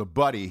 which was a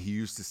buddy, he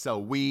used to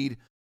sell weed,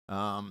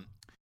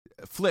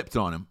 flipped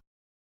on him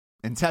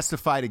and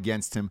testified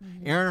against him.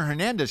 Mm-hmm. Aaron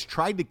Hernandez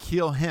tried to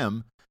kill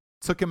him,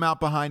 took him out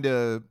behind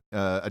a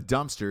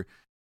dumpster,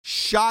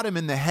 shot him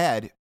in the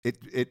head.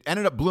 It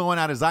ended up blowing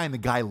out his eye, and the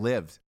guy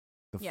lived.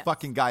 The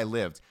fucking guy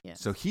lived.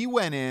 Yes. So he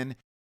went in,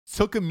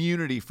 took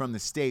immunity from the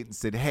state, and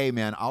said, hey,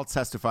 man, I'll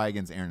testify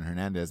against Aaron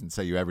Hernandez and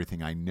tell you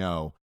everything I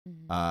know.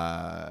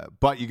 Mm-hmm.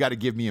 But you got to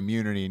give me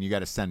immunity and you got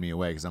to send me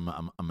away because I'm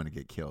going to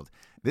get killed.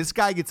 This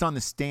guy gets on the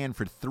stand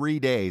for 3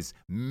 days,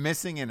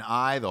 missing an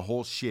eye, the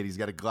whole shit. He's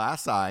got a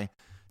glass eye.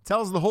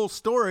 Tells the whole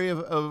story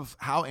of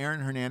how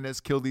Aaron Hernandez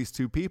killed these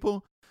 2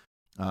 people,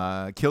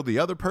 killed the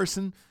other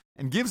person,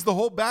 and gives the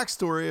whole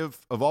backstory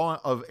of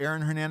all of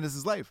Aaron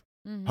Hernandez's life.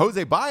 Mm-hmm.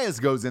 Jose Baez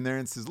goes in there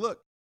and says,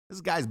 look,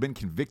 this guy's been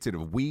convicted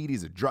of weed.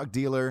 He's a drug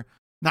dealer.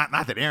 Not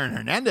that Aaron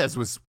Hernandez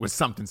was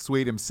something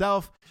sweet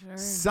himself. Sure.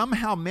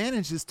 Somehow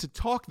manages to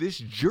talk this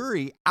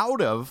jury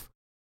out of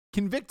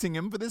convicting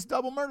him for this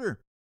double murder.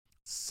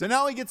 So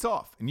now he gets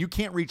off, and you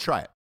can't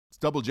retry it. It's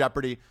double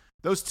jeopardy.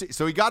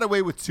 So he got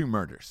away with 2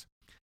 murders.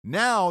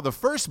 Now the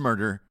first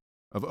murder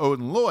of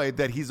Odin Lloyd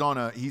that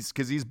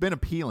because he's been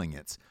appealing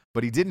it,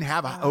 but he didn't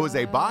have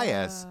Jose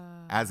Baez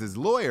as his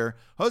lawyer.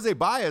 Jose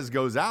Baez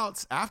goes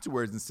out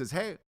afterwards and says,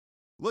 hey,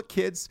 look,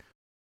 kids,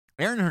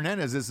 Aaron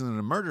Hernandez isn't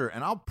a murderer,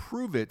 and I'll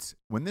prove it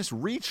when this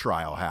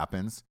retrial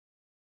happens.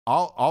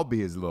 I'll be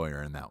his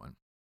lawyer in that one.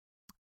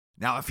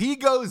 Now, if he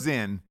goes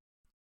in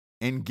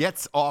and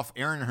gets off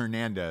Aaron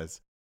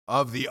Hernandez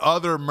of the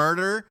other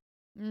murder,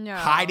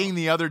 hiding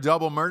the other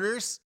double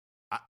murders,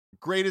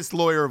 greatest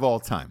lawyer of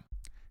all time.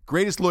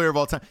 Greatest lawyer of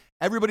all time.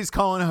 Everybody's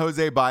calling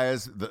Jose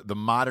Baez the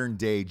modern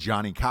day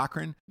Johnny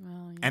Cochran,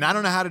 and I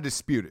don't know how to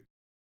dispute it.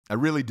 I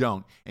really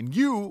don't. And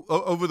you,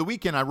 over the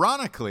weekend,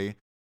 ironically,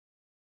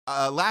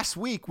 last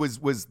week was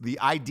the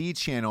ID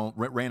channel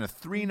ran a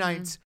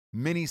 3-night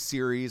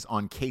mini-series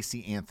on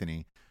Casey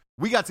Anthony.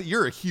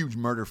 You're a huge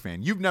murder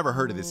fan. You've never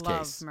heard of this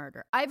case.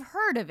 Murder. I've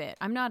heard of it.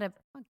 I'm not a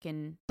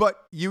fucking But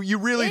you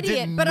really idiot,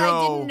 didn't but know.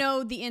 I didn't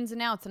know the ins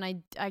and outs, and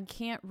I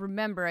can't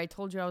remember. I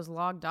told you I was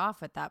logged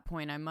off at that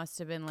point. I must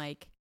have been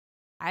like,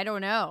 I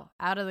don't know,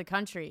 out of the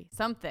country,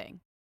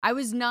 something. I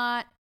was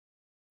not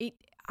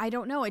I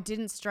don't know. It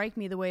didn't strike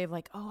me the way of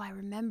like, oh, I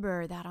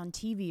remember that on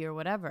TV or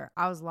whatever.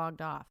 I was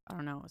logged off. I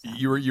don't know what was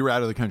happening. You were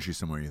out of the country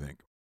somewhere, you think?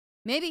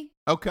 Maybe.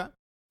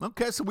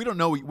 Okay, so we don't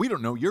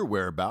know your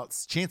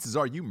whereabouts. Chances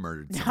are you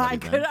murdered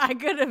somebody. I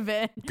could have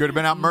been. Could have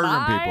been out murdering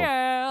people.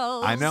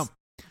 I know.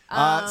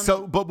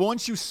 But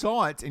once you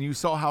saw it and you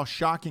saw how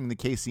shocking the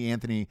Casey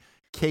Anthony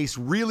case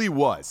really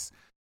was,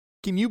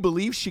 can you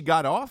believe she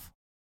got off?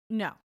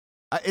 No.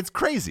 It's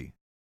crazy.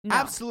 No.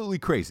 Absolutely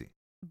crazy.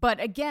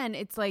 But again,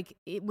 it's like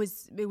it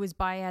was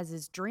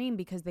Baez's dream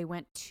because they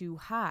went too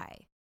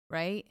high,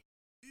 right?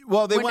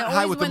 Well, they went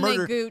high with the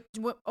murder.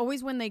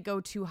 Always when they go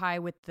too high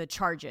with the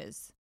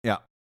charges. Yeah.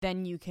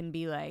 Then you can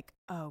be like,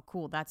 oh,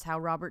 cool. That's how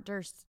Robert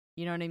Durst,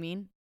 you know what I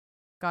mean?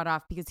 Got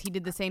off because he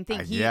did the same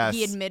thing. He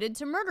admitted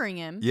to murdering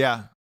him.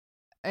 Yeah.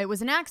 It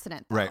was an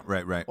accident. Though.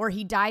 Right. Or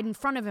he died in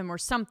front of him or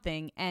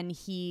something, and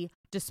he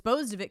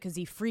disposed of it because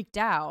he freaked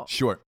out.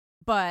 Sure.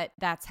 But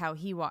that's how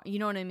he walked. You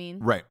know what I mean?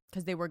 Right.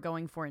 Because they were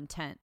going for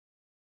intent.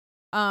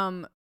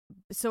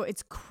 So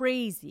it's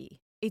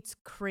crazy. It's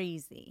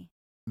crazy.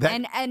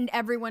 And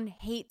everyone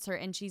hates her,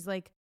 and she's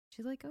like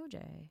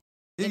OJ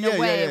in a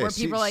way where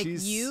people are like,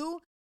 you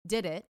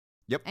did it.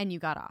 Yep. And you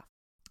got off.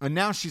 And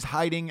now she's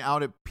hiding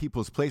out at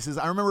people's places.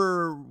 I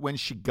remember when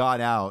she got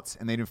out,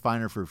 and they didn't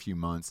find her for a few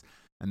months.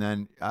 And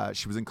then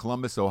she was in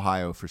Columbus,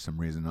 Ohio for some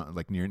reason,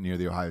 like near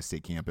the Ohio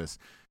State campus.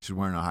 She was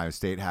wearing an Ohio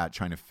State hat,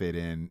 trying to fit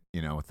in,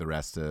 with the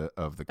rest of the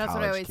college kids. That's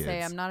what I always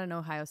say. I'm not an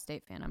Ohio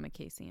State fan. I'm a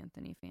Casey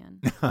Anthony fan.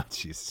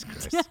 Jesus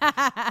Christ.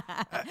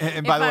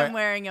 And by the way, I'm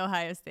wearing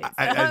Ohio State stuff.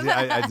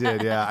 I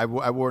did, yeah. I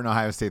wore an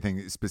Ohio State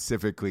thing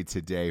specifically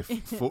today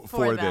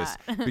for this.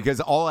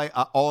 Because all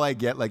I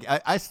get, like,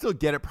 I still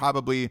get it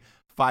probably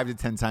 5 to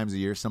 10 times a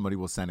year. Somebody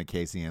will send a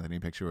Casey Anthony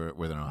picture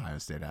with an Ohio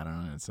State hat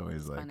on it. It's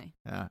always like, funny.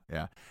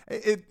 Yeah.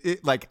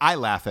 It like, I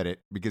laugh at it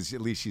because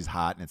at least she's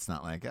hot, and it's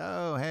not like,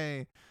 oh,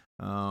 hey.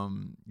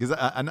 Because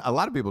a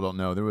lot of people don't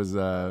know. There was,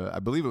 I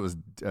believe it was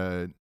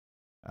Dahmer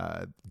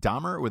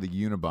with a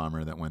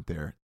Unabomber that went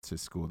there to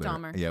school there.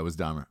 Dahmer. Yeah, it was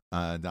Dahmer.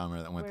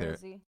 Dahmer that went there. Where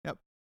is he? Yep.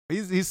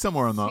 He's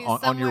somewhere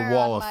on your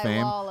wall of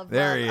fame.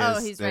 There he is.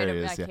 Oh, he's there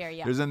right up back here.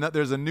 Yeah.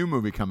 There's a new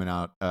movie coming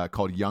out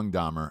called Young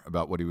Dahmer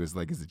about what he was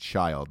like as a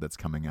child that's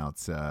coming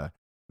out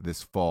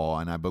this fall,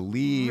 and I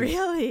believe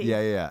really,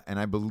 yeah, and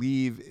I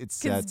believe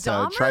it's at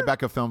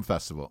Tribeca Film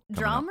Festival.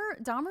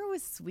 Dahmer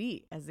was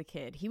sweet as a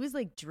kid. He was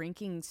like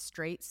drinking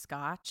straight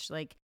scotch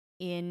like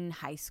in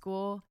high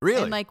school,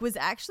 really, and like was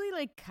actually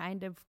like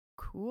kind of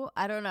cool.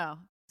 I don't know.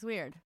 It's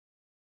weird.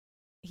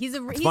 He's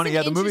the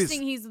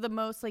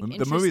most like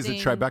the movie's at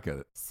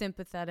Tribeca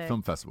sympathetic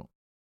Film Festival.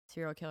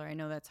 Serial killer. I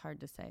know that's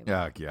hard to say.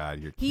 Oh God,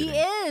 you're kidding. He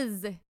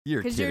is.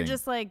 You're kidding. Because you're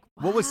just like,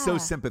 wow. What was so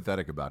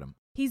sympathetic about him?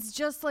 He's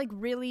just like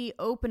really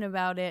open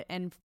about it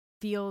and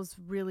feels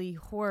really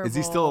horrible. Is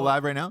he still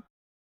alive right now?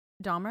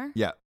 Dahmer?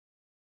 Yeah.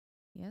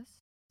 Yes.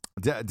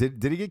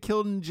 Did he get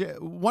killed in jail?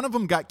 One of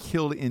them got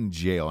killed in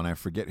jail, and I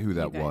forget who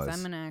that was.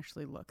 I'm gonna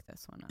actually look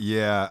this one up.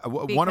 Yeah,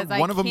 one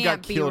of them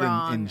got killed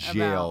in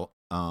jail.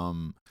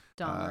 Dahmer.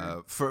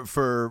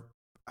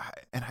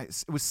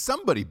 It was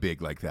somebody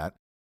big like that.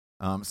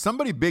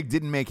 Somebody big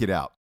didn't make it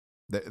out.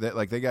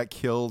 They got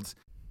killed,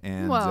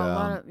 and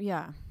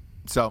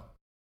So,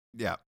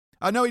 yeah.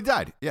 No, he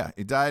died. Yeah,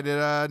 he died in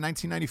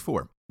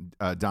 1994.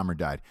 Dahmer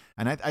died,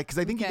 and because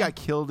I think he got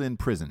killed in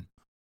prison.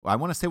 I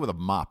want to say with a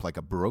mop, like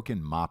a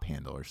broken mop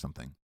handle or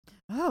something.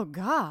 Oh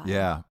God.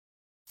 Yeah.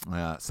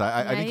 So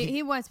I think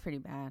he was pretty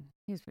bad.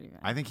 He was pretty bad.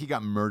 I think he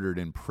got murdered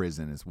in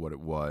prison, is what it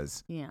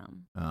was. Yeah.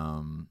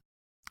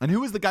 And who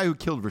was the guy who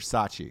killed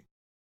Versace?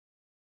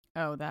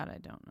 Oh, that I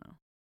don't know.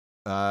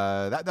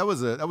 That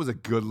was a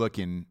good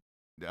looking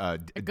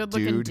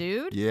looking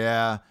dude.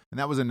 Yeah, and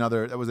that was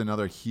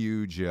another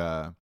huge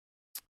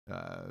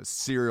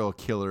serial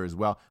killer as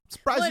well. I'm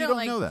surprised you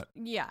don't know that.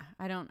 Yeah,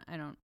 I don't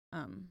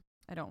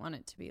want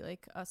it to be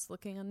like us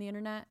looking on the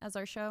internet as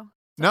our show.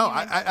 No,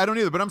 I don't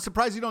either. But I'm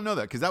surprised you don't know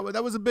that because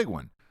that was a big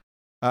one.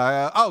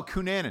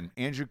 Cunanan,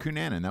 Andrew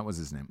Cunanan, that was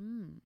his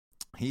name.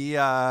 He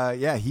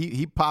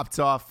popped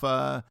off.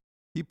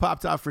 He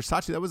popped off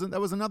Versace.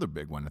 That was another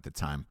big one at the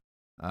time.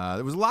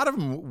 There was a lot of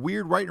them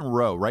weird right in a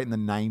row, right in the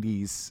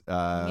 90s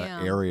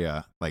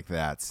area like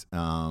that.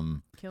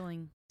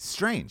 Killing.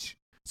 Strange.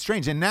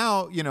 And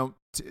now,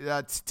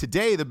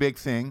 today the big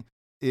thing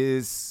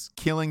is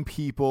killing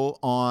people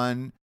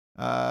on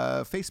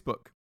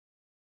Facebook,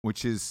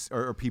 which is,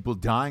 or people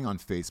dying on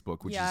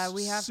Facebook, which is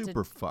we have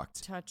super to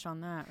fucked. Touch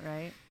on that,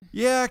 right?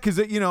 Yeah, because,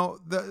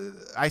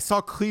 I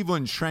saw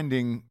Cleveland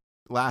trending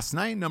last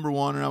night, number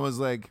one, and I was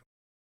like,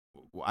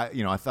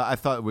 I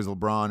thought it was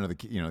LeBron or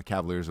the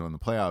Cavaliers are in the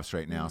playoffs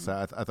right now, so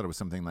I thought it was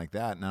something like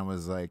that, and I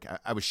was like,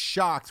 I was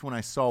shocked when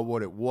I saw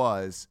what it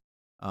was.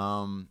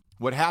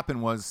 What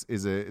happened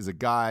is a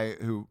guy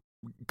who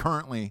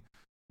currently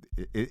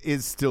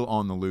is still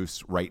on the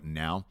loose right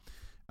now,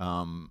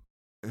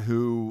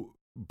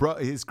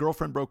 his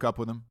girlfriend broke up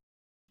with him.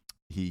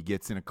 He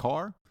gets in a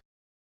car.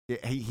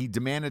 He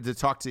demanded to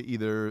talk to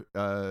either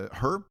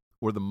her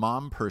or the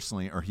mom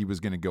personally, or he was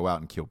going to go out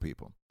and kill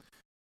people.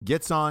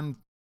 Gets on.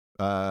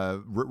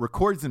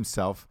 Records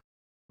himself,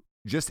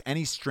 just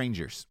any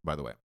strangers, by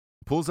the way.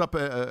 Pulls up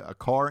a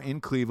car in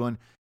Cleveland,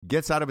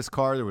 gets out of his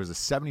car. There was a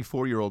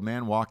 74-year-old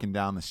man walking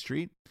down the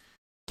street.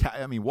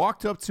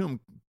 Walked up to him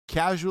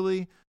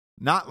casually,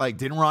 not like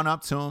didn't run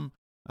up to him,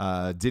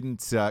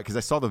 because I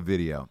saw the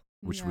video.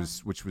 which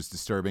was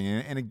disturbing.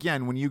 And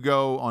again, when you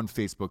go on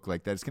Facebook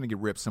like that, it's going to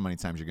get ripped so many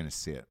times you're going to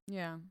see it.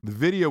 Yeah. The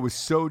video was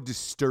so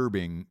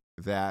disturbing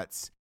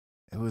that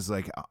it was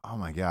like, oh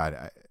my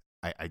God,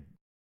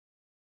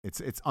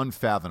 it's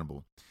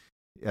unfathomable.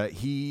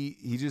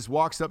 He just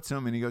walks up to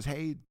him and he goes,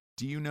 "Hey,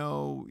 do you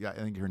know?" I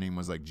think her name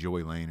was like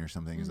Joy Lane or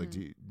something. He's like,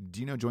 "Do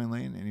you know Joy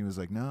Lane?" And he was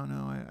like, "No,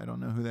 I don't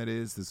know who that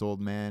is." This old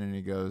man, and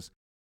he goes,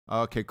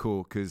 "Okay,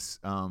 cool, because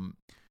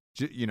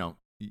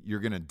you're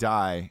gonna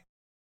die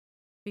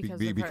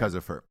because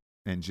of her,"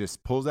 and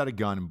just pulls out a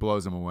gun and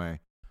blows him away.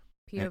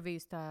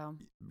 POV style.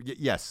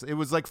 Yes, it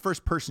was like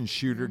first person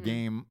shooter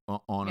game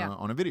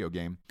on a video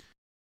game.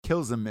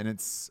 Kills him, and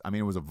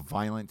it was a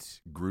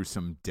violent,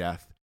 gruesome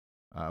death.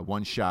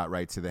 One shot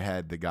right to the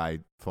head. The guy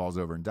falls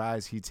over and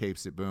dies. He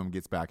tapes it. Boom,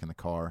 gets back in the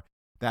car.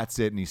 That's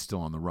it, and he's still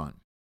on the run.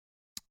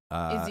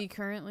 Is he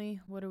currently?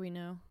 What do we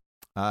know?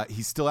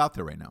 He's still out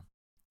there right now.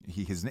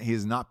 He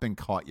has not been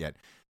caught yet.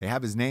 They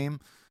have his name.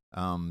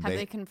 Have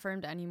they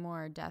confirmed any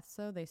more deaths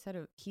though? They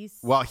said he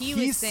said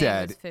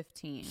it was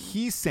 15.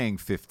 He's saying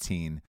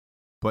 15,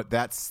 but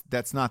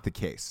that's not the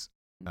case.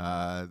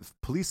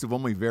 Police have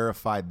only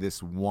verified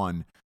this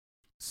one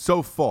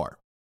so far.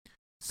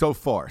 So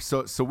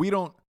we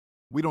don't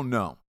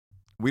know.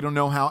 We don't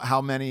know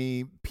how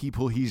many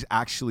people he's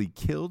actually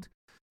killed.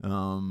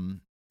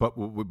 But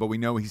we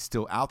know he's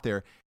still out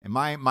there. And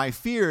my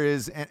fear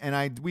is,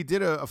 we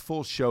did a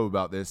full show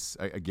about this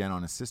again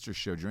on a sister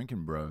show,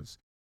 Drinking Bros,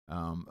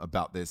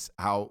 about this.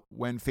 How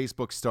when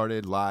Facebook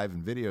started live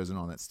and videos and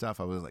all that stuff,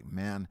 I was like,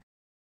 man,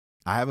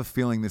 I have a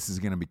feeling this is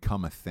going to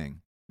become a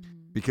thing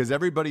because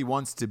everybody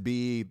wants to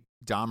be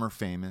Dahmer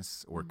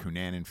famous or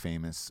Cunanan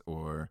famous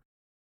or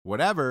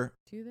whatever.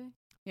 Do they?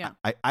 Yeah,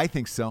 I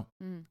think so.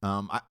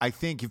 I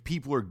think if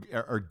people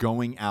are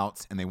going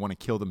out and they want to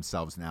kill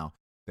themselves now,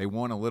 they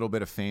want a little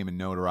bit of fame and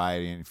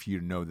notoriety and for you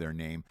to know their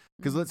name.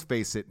 Because let's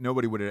face it,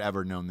 nobody would have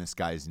ever known this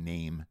guy's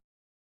name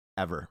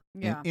ever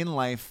in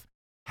life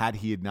had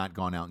he had not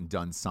gone out and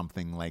done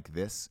something like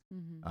this.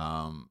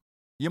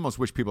 You almost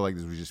wish people like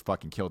this would just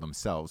fucking kill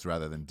themselves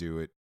rather than do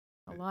it.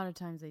 A lot of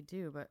times they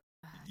do, but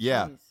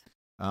yeah.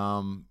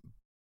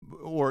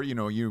 Or,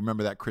 you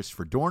remember that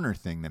Christopher Dorner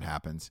thing that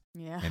happened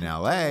in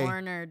L.A.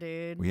 Dorner,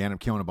 dude. We ended up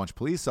killing a bunch of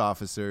police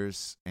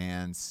officers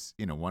and,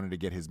 wanted to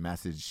get his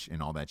message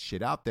and all that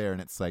shit out there. And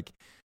it's like,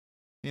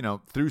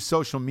 through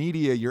social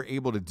media, you're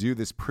able to do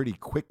this pretty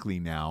quickly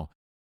now.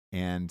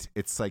 And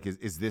it's like,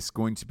 is this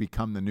going to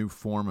become the new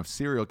form of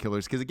serial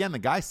killers? Because, again, the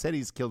guy said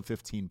he's killed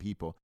 15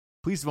 people.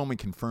 Police have only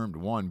confirmed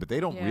one, but they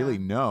don't really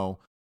know.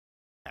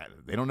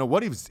 They don't know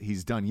what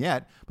he's done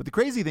yet. But the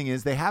crazy thing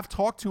is they have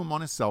talked to him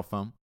on his cell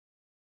phone.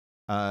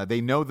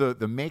 They know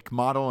the make,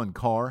 model, and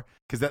car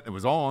because it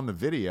was all on the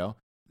video.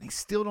 They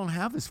still don't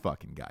have this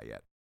fucking guy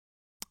yet.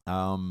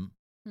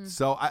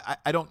 So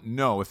I don't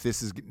know if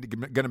this is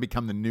going to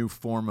become the new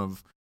form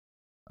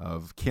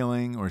of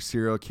killing or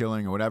serial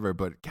killing or whatever.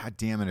 But God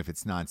damn it, if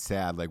it's not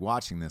sad. Like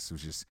watching this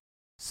was just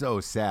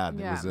so sad.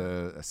 Yeah. It was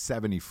a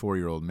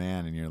 74-year-old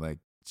man, and you're like,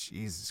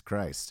 Jesus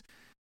Christ.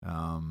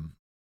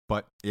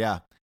 But yeah,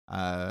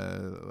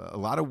 a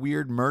lot of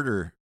weird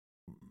murder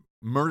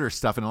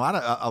stuff and a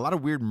lot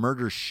of weird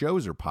murder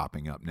shows are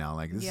popping up now.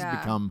 Like this has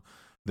become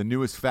the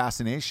newest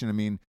fascination. I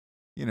mean,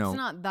 it's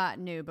not that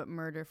new, but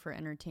murder for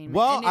entertainment.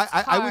 Well,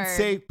 I would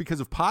say because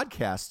of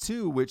podcasts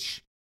too,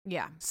 which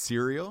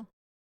Serial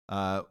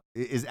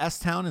is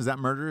S-Town. Is that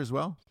murder as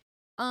well?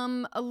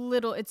 A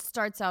little. It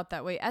starts out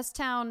that way.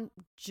 S-Town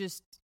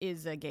just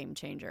is a game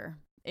changer.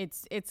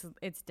 It's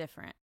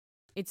different.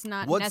 It's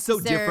not. What's so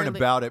different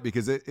about it?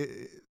 Because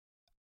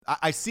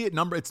I see it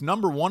it's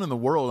number one in the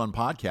world on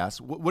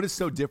podcasts. What is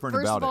so different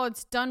about it? First of all,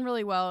 it's done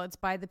really well. It's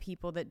by the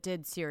people that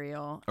did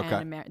Serial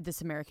and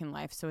This American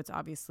Life. So it's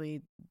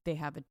obviously they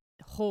have a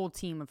whole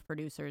team of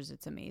producers.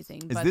 It's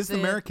amazing. Is this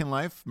American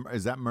Life?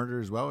 Is that murder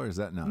as well, or is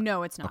that not?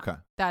 No, it's not. Okay.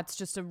 That's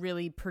just a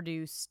really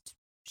produced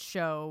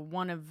show.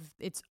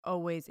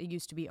 It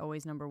used to be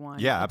always number one.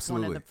 Yeah, it's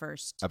absolutely. One of the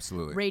first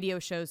radio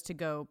shows to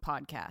go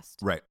podcast.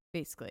 Right.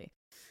 Basically.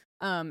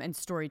 And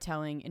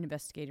storytelling,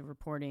 investigative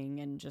reporting,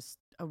 and just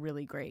a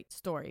really great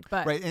story.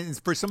 But right, and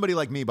for somebody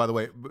like me, by the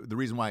way, the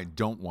reason why I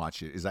don't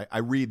watch it is I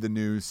read the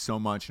news so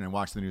much and I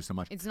watch the news so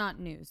much. It's not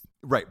news.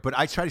 Right, but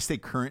I try to stay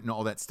current and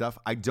all that stuff.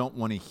 I don't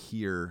want to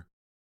hear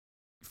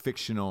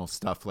fictional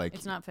stuff like...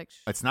 It's not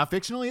fiction. It's not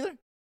fictional either?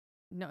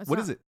 No, it's not. What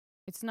is it?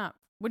 It's not.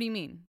 What do you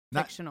mean?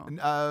 Fictional.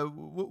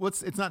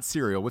 It's not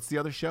Serial. What's the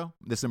other show?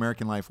 This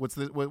American Life. What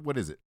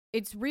is it?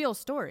 It's real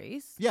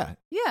stories. Yeah.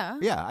 Yeah.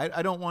 Yeah.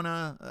 I don't want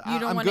to. You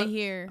don't want to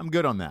hear. I'm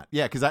good on that.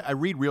 Yeah, because I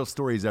read real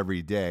stories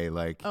every day.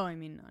 Like. Oh, I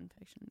mean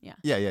nonfiction.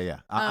 Yeah. Yeah.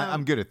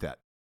 I'm good at that.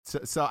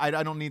 So I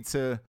don't need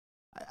to.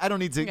 I don't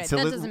need to. Okay,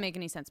 that doesn't make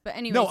any sense. But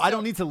anyway. No, I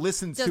don't need to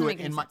listen to it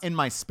in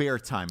my spare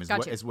time.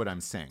 Is what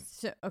I'm saying.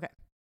 So okay.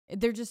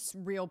 They're just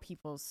real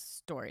people's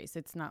stories.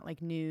 It's not like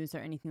news or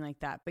anything like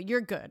that. But you're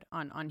good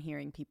on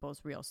hearing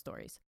people's real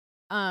stories.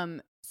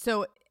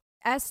 So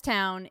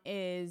S-Town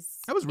is...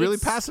 That was really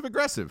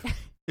passive-aggressive.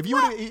 If you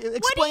were to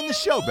explain the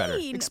show better.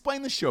 mean?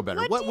 Explain the show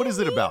better. What What do is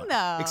you it about? mean,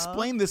 though?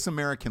 Explain This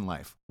American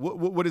Life.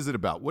 What is it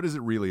about? What is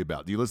it really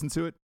about? Do you listen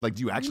to it? Like,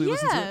 do you actually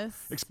listen to it?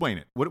 Yes. Explain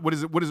it. What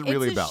is it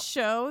really It's a about?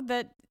 show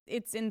that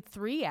it's in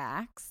 3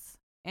 acts,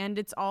 and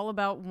it's all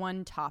about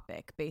one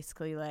topic,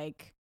 basically,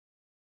 like,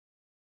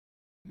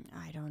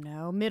 I don't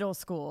know, middle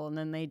school, and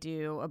then they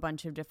do a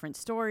bunch of different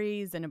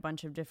stories and a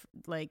bunch of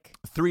different, like,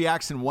 3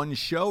 acts in one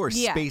show or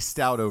Yes. spaced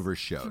out over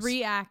shows?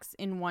 3 acts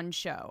in one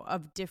show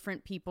of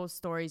different people's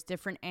stories,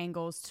 different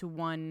angles to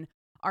one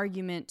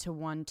argument, to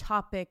one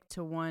topic,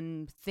 to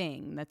one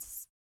thing.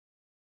 That's,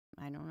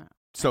 I don't know.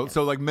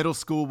 So like middle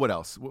school, what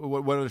else?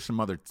 What are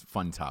some other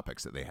fun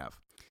topics that they have?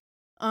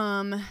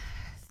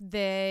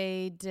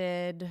 They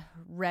did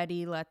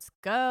Ready, Let's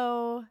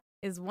Go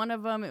is one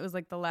of them. It was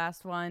like the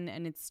last one,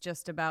 and it's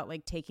just about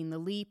like taking the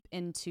leap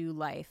into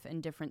life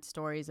and different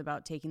stories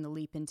about taking the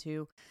leap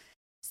into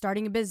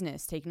starting a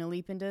business, taking a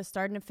leap into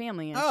starting a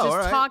family, and it's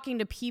just talking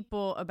to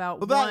people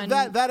about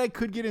that I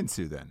could get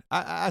into then.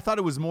 I thought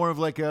it was more of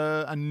like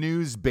a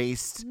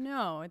news-based.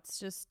 No, it's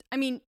just, I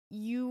mean,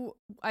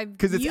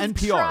 because it's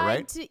NPR,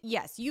 right?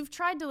 Yes, you've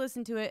tried to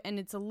listen to it, and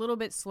it's a little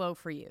bit slow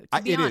for you.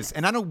 It is,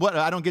 and I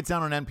don't get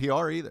down on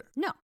NPR either.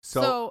 No,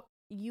 so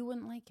you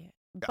wouldn't like it,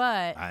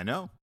 but I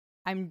know.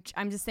 I'm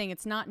just saying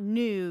it's not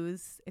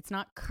news, it's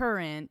not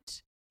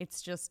current,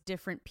 it's just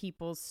different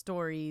people's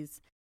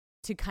stories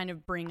to kind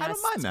of bring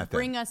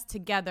us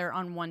together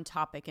on one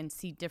topic and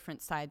see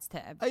different sides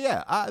to everything.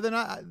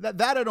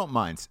 That I don't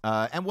mind.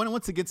 And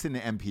once it gets into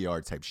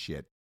NPR type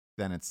shit,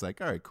 then it's like,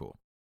 all right, cool.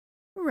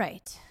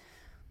 Right.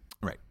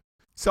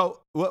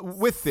 So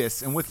with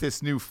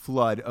this new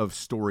flood of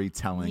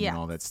storytelling and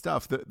all that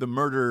stuff, the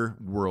murder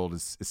world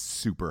is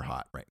super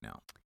hot right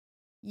now.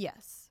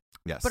 Yes.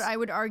 Yes. But I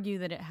would argue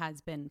that it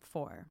has been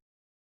for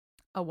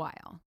a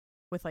while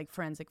with like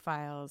Forensic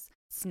Files,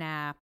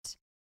 Snapped,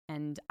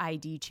 and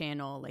ID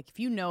Channel. Like, if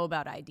you know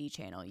about ID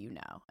Channel, you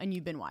know, and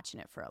you've been watching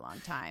it for a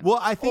long time. Well,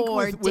 I think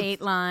with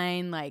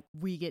Dateline, like,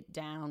 we get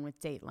down with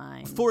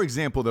Dateline. For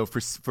example, though, for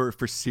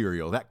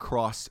Serial, that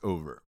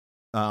crossover,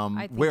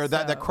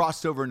 that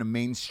crossed over into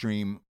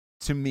mainstream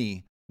to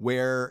me,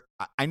 where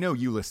I know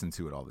you listen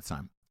to it all the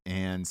time,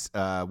 and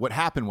what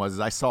happened was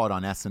I saw it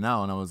on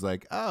SNL, and I was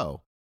like,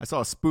 oh. I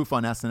saw a spoof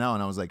on SNL,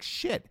 and I was like,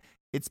 shit,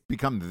 it's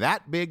become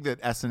that big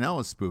that SNL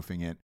is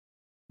spoofing it.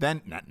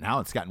 Then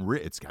now it's gotten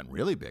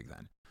really big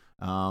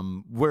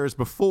then. Whereas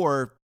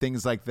before,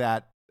 things like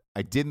that,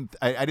 I didn't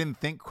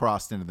think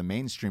crossed into the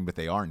mainstream, but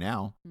they are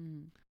now.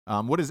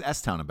 What is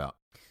S-Town about?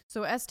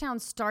 So S-Town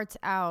starts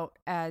out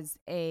as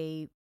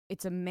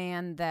it's a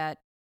man that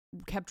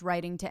kept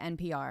writing to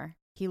NPR.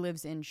 He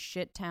lives in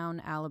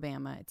Shittown,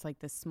 Alabama. It's like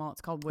this small, it's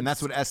called And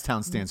that's what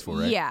S-Town stands for,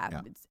 right?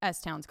 Yeah.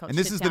 S-Town's called And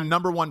this Shittown. is the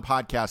number 1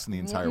 podcast in the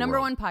entire world. Number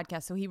 1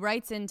 podcast. So he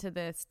writes into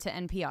this to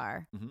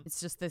NPR. Mm-hmm. It's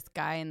just this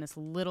guy in this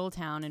little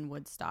town in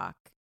Woodstock,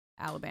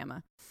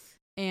 Alabama.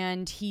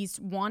 And he's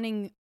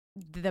wanting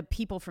the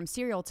people from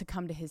Serial to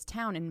come to his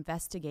town and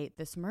investigate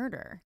this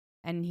murder.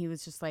 And he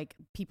was just like,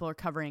 people are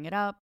covering it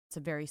up. It's a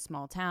very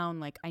small town.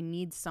 Like, I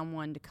need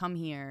someone to come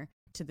here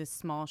to this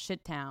small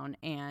shit town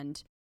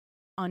and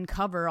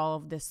uncover all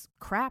of this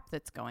crap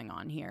that's going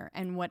on here.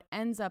 And what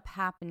ends up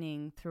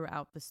happening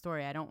throughout the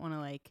story, I don't want to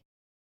like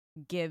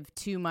give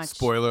too much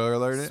spoiler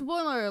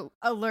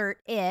alert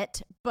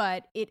it,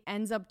 but it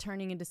ends up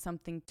turning into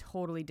something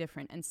totally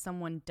different, and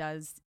someone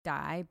does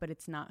die, but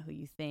it's not who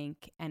you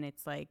think, and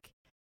it's like,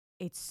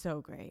 it's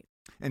so great.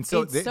 And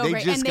so they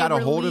just got a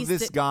hold of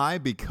this guy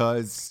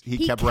because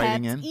he kept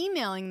writing in?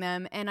 Emailing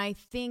them. And I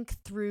think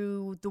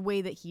through the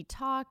way that he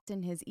talked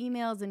and his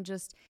emails, and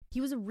just,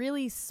 he was a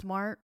really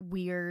smart,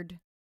 weird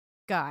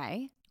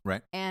guy.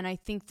 Right. And I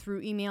think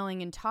through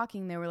emailing and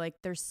talking, they were like,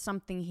 there's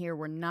something here.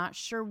 We're not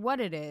sure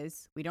what it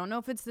is. We don't know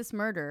if it's this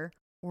murder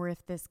or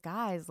if this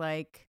guy's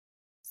like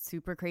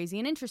super crazy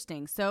and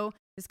interesting. So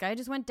this guy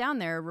just went down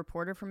there, a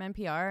reporter from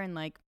NPR, and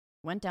like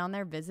went down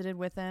there, visited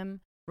with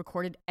him,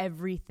 recorded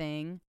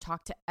everything,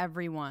 talked to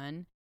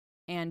everyone.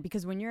 And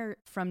because when you're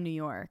from New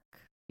York,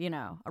 you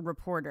know, a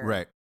reporter,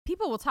 right,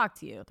 people will talk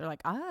to you. They're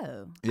like,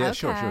 oh, yeah,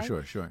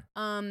 okay. Sure.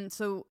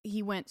 So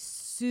he went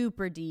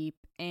super deep,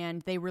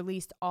 and they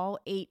released all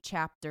 8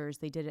 chapters.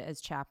 They did it as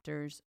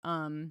chapters.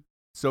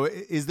 So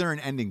is there an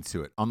ending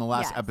to it? On the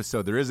last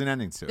episode, there is an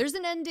ending to it. There's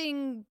an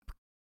ending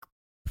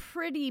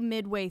pretty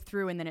midway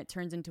through, and then it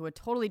turns into a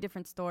totally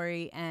different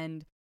story.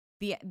 And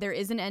there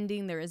is an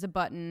ending. There is a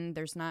button.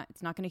 It's not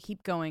going to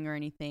keep going or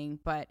anything,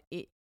 but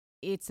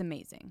it's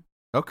amazing.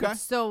 Okay.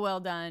 It's so well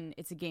done.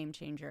 It's a game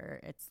changer.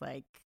 It's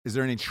like... Is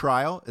there any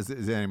trial? Is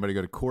anybody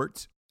go to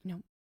court?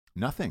 No.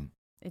 Nothing.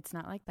 It's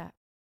not like that.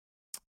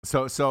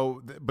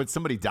 So, but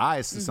somebody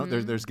dies, so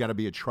there's got to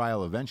be a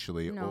trial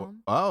eventually. No.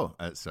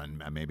 So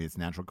maybe it's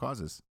natural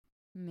causes.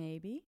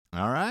 Maybe.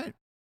 All right.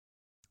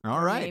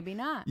 Maybe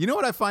not. You know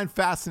what I find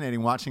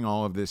fascinating watching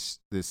all of this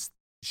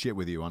shit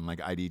with you on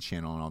like ID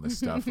Channel and all this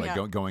stuff,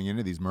 like going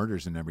into these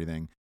murders and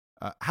everything.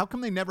 How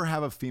come they never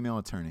have a female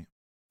attorney?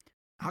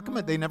 How come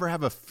they never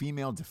have a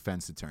female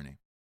defense attorney?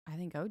 I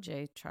think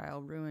OJ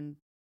trial ruined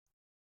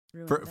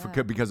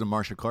because of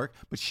Marcia Clark,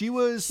 but she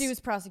was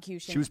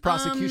prosecution. She was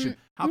prosecution.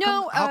 How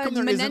come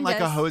there isn't like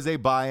a Jose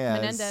Baez?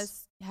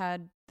 Menendez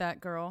had that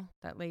girl,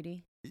 that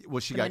lady.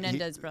 Well,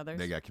 Menendez brothers.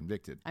 They got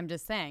convicted. I'm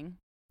just saying,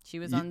 she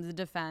was on the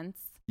defense.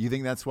 You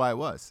think that's why it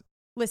was?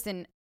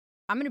 Listen,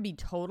 I'm going to be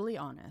totally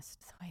honest.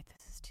 Wait,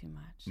 this is too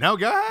much. No,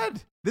 go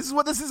ahead. This is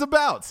what this is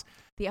about.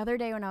 The other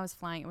day when I was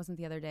flying, it wasn't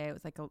the other day. It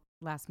was like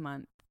last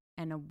month,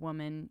 and a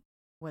woman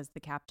was the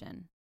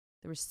captain.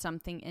 There was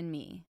something in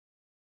me.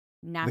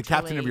 Naturally. The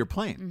captain of your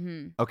plane.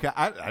 Mm-hmm. Okay,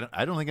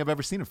 I don't think I've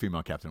ever seen a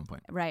female captain of a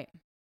plane. Right,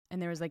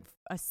 and there was like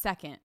a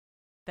second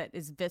that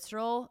is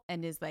visceral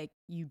and is like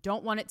you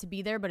don't want it to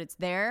be there, but it's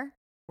there.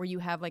 Where you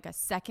have like a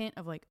second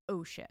of like,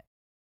 oh shit.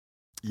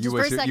 You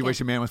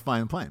wish a man was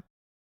flying the plane.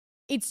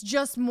 It's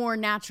just more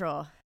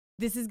natural.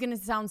 This is going to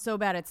sound so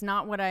bad. It's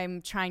not what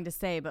I'm trying to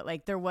say, but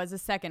like there was a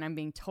second, I'm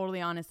being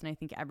totally honest. And I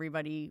think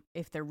everybody,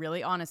 if they're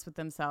really honest with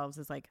themselves,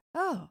 is like,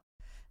 oh,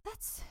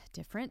 that's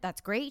different.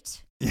 That's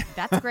great.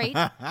 That's great.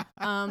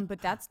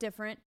 But that's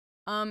different.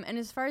 And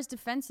as far as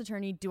defense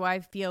attorney, do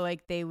I feel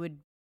like they would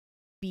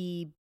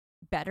be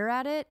better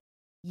at it?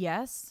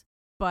 Yes.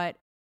 But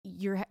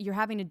you're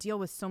having to deal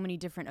with so many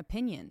different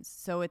opinions.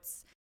 So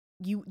it's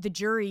the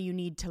jury, you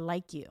need to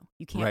like you.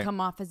 You can't come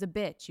off as a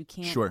bitch. You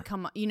can't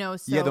come,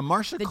 so the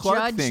Marcia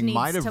Clark thing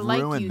might have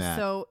ruined that.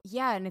 So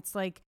yeah, and it's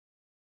like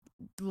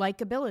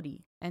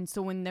likability. And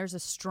so when there's a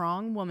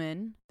strong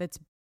woman that's,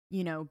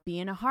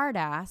 being a hard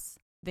ass,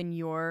 then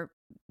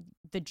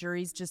the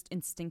jury's just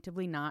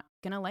instinctively not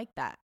going to like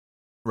that.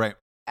 Right.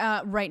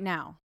 Right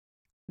now.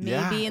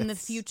 Maybe in the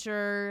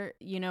future,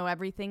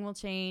 everything will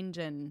change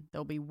and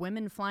there'll be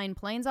women flying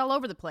planes all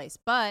over the place.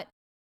 But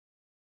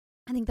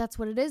I think that's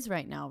what it is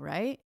right now,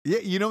 right? Yeah,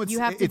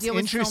 it's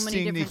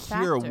interesting to hear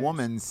factors. A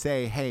woman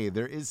say, hey,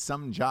 there is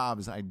some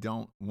jobs I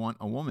don't want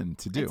a woman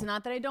to do. It's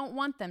not that I don't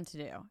want them to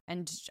do.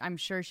 And I'm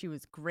sure she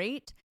was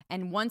great.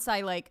 And once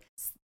I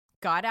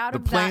got out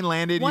of the plane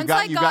landed, you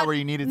got where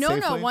you needed safely?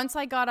 No, once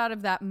I got out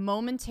of that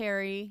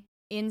momentary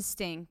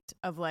instinct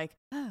of like,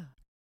 oh,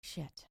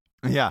 shit.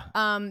 Yeah.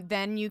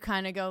 Then you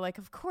kind of go like,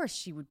 of course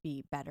she would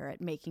be better at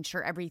making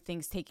sure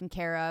everything's taken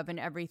care of and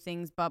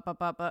everything's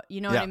you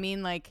know what I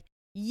mean? Like,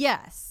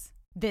 yes,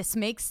 this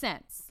makes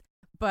sense.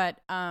 But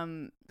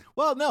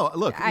well, no,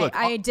 look.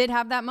 I did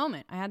have that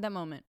moment. I had that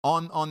moment.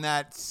 On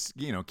that,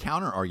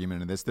 counter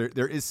argument of this,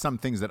 there is some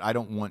things that I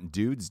don't want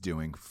dudes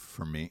doing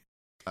for me.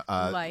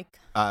 Like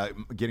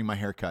getting my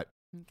hair cut.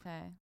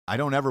 Okay. I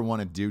don't ever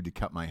want a dude to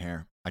cut my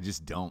hair. I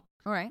just don't.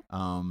 All right.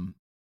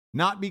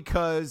 Not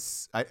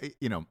because I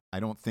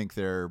don't think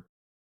they're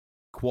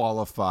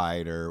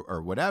qualified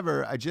or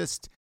whatever. I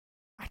just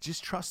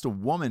trust a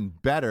woman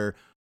better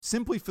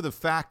simply for the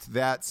fact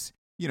that,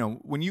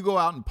 when you go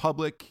out in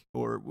public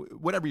or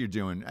whatever you're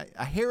doing,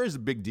 a hair is a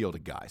big deal to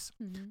guys.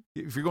 Mm-hmm.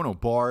 If you're going to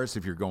bars,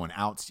 if you're going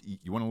out,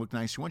 you want to look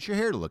nice. You want your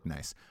hair to look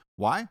nice.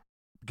 Why?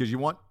 Because you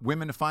want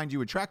women to find you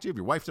attractive,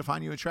 your wife to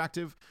find you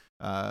attractive,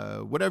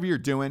 whatever you're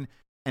doing.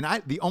 And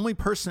the only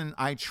person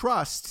I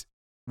trust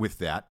with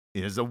that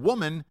is a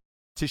woman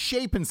to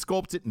shape and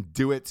sculpt it and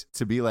do it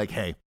to be like,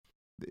 hey,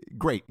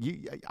 great.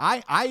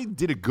 I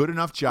did a good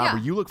enough job, or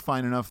you look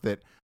fine enough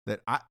that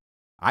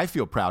I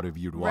feel proud of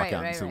you to walk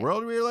out into the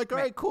world where you're like, all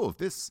right, cool.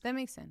 That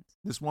makes sense.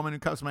 This woman who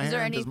cuts my hair. Is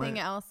there anything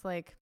else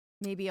like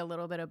maybe a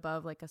little bit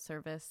above like a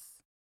service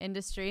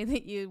industry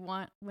that you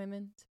want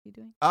women to be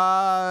doing?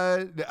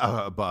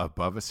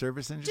 Above a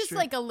service industry? Just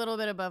like a little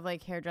bit above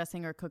like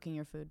hairdressing or cooking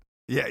your food.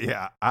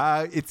 Yeah.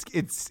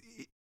 It's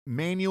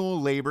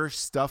manual labor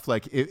stuff.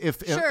 Like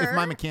if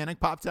my mechanic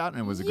popped out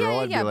and it was a girl,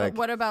 I'd be like, but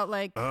what about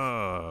like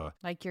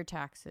your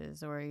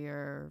taxes or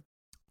your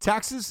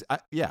taxes? I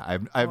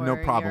have no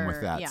problem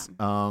with that.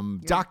 Yeah.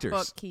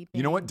 Doctors.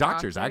 You know what?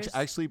 Doctors. I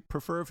actually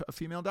prefer a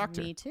female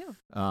doctor. Me too.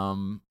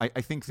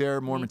 I think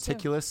they're more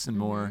meticulous and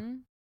more.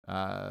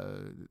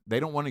 They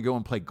don't want to go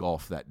and play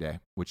golf that day,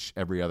 which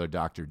every other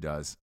doctor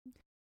does.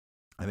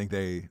 I think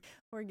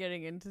we're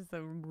getting into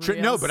some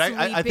real no, but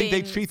I think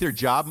they treat their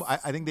job.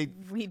 I think they,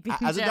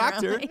 as a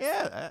doctor,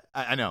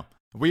 I know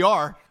we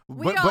are.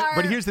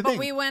 But here's the thing.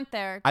 We went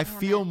there. I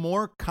feel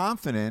more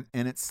confident,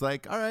 and it's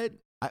like, all right,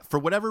 for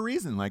whatever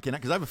reason, like,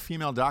 because I have a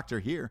female doctor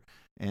here,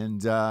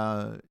 and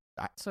so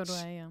do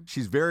I. Yeah.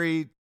 She's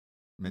very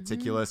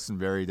meticulous and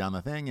very down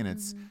the thing, and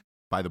it's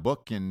by the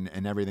book,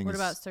 and everything. What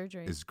about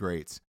surgery? Is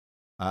great.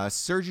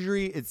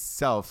 Surgery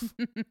itself,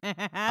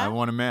 I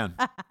want a man.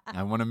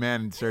 I want a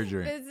man in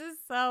surgery. This is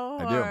so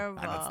horrible.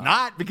 I do. And it's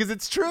not, because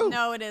it's true.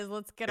 No, it is.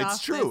 Let's get off.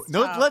 It's true. No,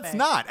 let's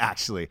not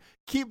actually.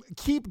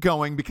 Keep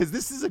going, because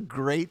this is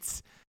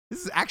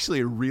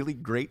actually a really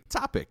great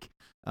topic.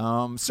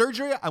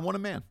 Surgery, I want a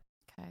man.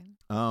 Okay.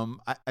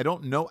 I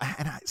don't know,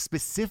 and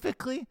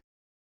specifically,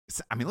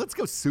 let's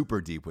go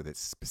super deep with it.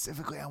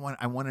 Specifically, I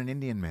want an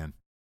Indian man.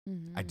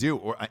 Mm-hmm. I do,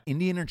 or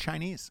Indian or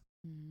Chinese.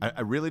 Mm-hmm.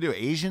 I really do.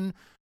 Asian.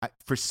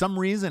 For some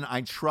reason,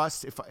 I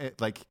trust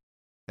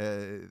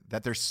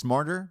that they're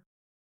smarter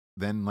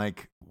than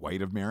like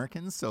white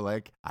Americans. So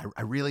like,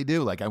 I really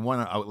do. Like, I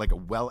want a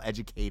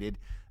well-educated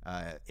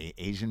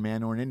Asian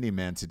man or an Indian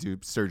man to do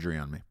surgery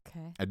on me.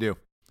 Okay. I do.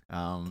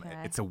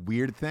 It's a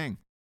weird thing.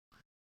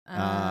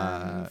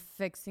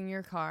 Fixing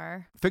your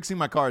car. Fixing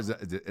my car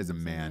as a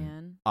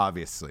man,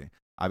 obviously.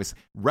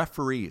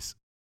 Referees.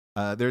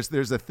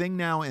 There's a thing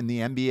now in the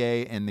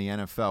NBA and the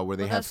NFL where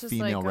they have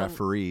female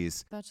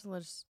referees. That's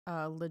a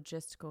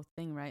logistical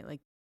thing, right?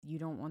 Like, you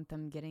don't want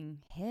them getting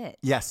hit.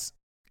 Yes.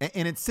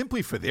 And it's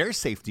simply for their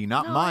safety,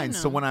 not mine.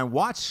 So when I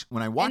watch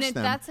them,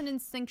 that's an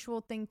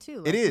instinctual thing too.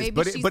 Like, it is,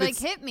 maybe she's like,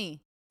 hit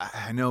me.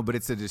 I know, but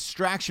it's a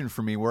distraction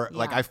for me. Where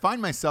like I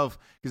find myself,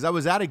 because I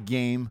was at a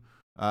game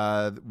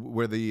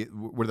where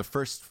the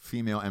first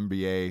female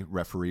NBA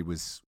referee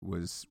was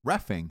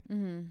reffing,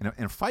 and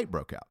a fight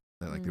broke out.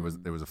 Like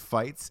there was a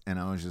fight, and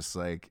I was just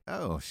like,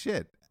 oh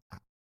shit.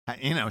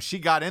 She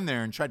got in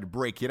there and tried to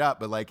break it up,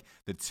 but like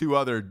the two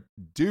other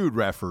dude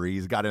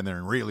referees got in there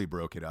and really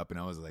broke it up. And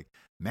I was like,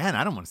 man,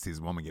 I don't want to see this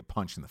woman get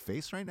punched in the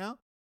face right now.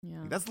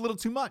 Yeah. Like, that's a little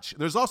too much.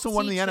 There's also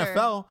one in the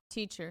NFL.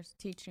 Teachers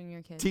teaching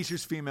your kids.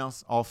 Teachers,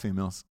 females, all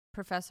females.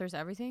 Professors,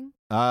 everything?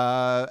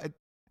 Kind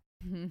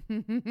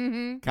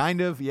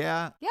of,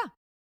 yeah. Yeah.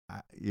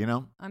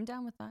 I'm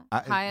down with that.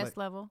 Highest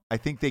level. I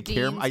think they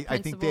care. I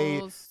think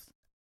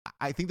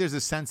there's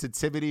a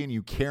sensitivity, and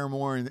you care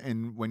more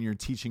and when you're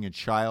teaching a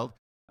child.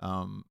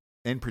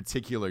 In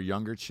particular,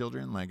 younger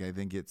children. Like, I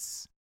think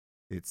it's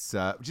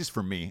just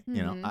for me,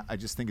 I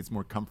just think it's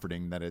more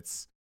comforting that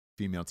it's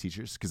female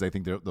teachers, because I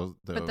think they're But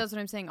that's what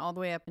I'm saying, all the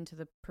way up into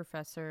the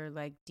professor,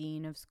 like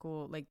dean of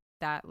school, like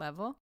that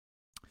level.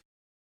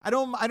 I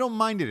don't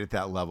mind it at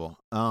that level.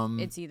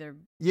 It's either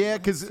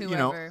because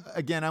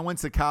again, I went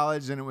to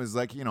college, and it was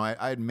like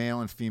I had male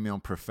and female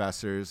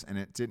professors, and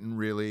it didn't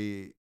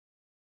really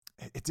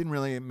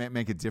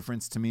make a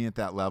difference to me at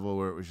that level,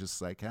 where it was just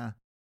like, I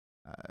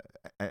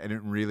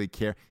didn't really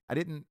care.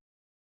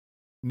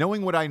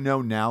 Knowing what I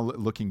know now,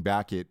 looking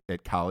back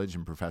at college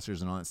and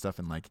professors and all that stuff,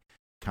 and like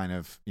kind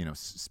of,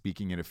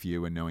 speaking at a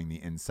few and knowing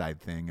the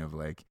inside thing of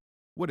like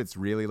what it's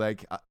really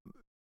like.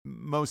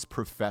 Most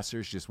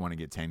professors just want to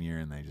get tenure,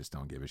 and they just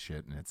don't give a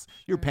shit. And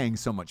you're paying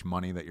so much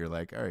money that you're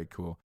like, all right,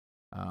 cool.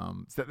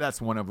 So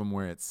that's one of them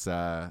where it's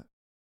not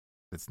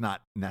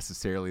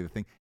necessarily the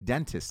thing.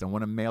 Dentist. I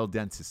want a male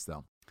dentist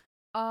though.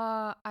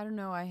 I don't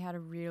know. I had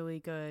a really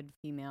good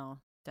female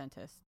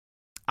dentist.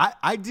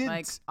 I did,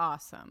 like,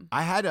 awesome.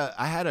 I had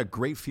a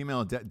great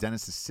female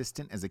dentist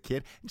assistant as a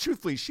kid. And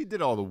truthfully, she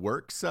did all the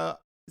work. So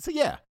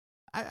yeah,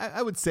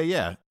 I would say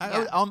yeah.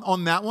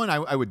 On that one,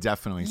 I would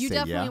definitely say yeah.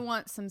 You definitely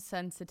want some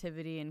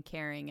sensitivity and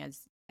caring,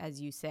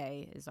 as you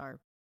say, is our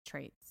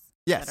traits.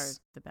 Yes, that are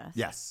the best.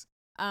 Yes.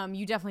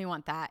 You definitely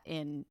want that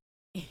in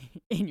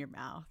your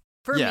mouth.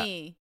 For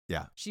me,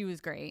 yeah, she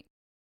was great.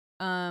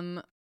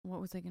 What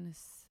was I gonna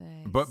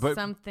say? But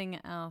something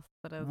else.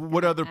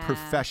 What other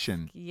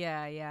profession?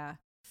 Yeah.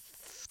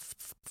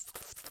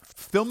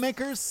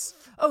 Filmmakers?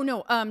 Oh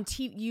no.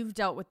 You've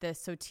dealt with this.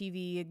 So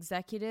TV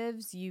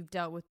executives, you've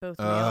dealt with both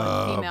male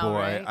and female. Oh boy,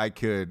 right? I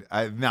could.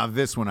 Now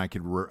this one I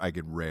could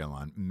rail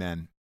on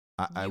men.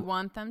 I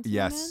want them to be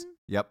men?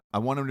 Yep. I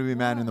want them to be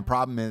men, and the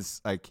problem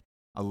is like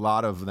a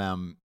lot of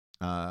them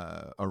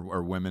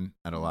are women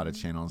at a lot of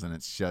channels, and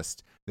it's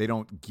just they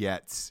don't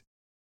get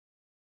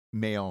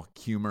male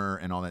humor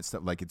and all that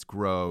stuff. Like, it's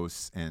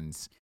gross. And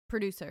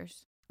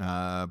producers.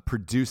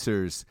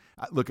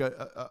 Look,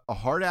 a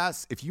hard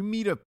ass. If you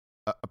meet a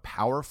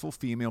powerful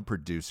female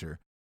producer,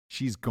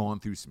 she's gone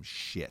through some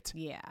shit.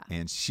 Yeah.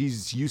 And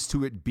she's used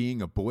to it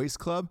being a boys'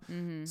 club.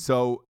 Mm-hmm.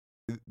 So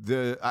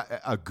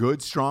a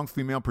good, strong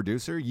female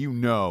producer,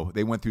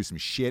 they went through some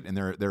shit, and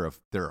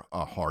they're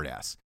a hard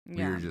ass.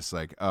 Yeah. You're just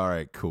like, all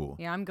right, cool.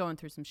 Yeah, I'm going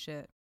through some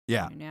shit.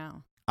 Yeah. Right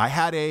now. I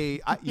had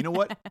you know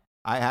what?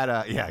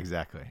 Yeah,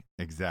 exactly.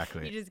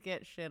 You just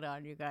get shit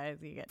on, you guys.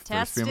 You get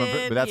tested.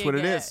 But that's what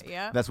it is.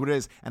 Yeah. That's what it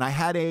is. And I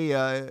had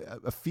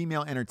a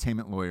female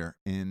entertainment lawyer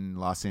in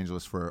Los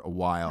Angeles for a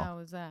while. How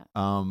was that?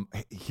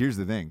 Here's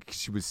the thing.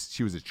 She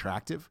was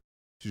attractive.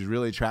 She was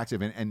really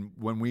attractive. And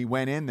when we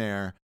went in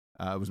there,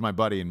 it was my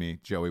buddy and me,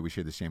 Joey. We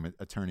shared the same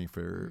attorney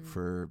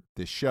for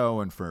this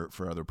show and for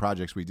other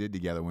projects we did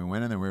together. We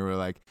went in there, we were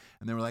like,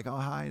 and they were like, oh,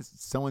 hi,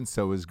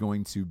 so-and-so is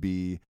going to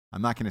be,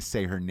 I'm not going to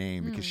say her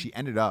name because she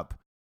ended up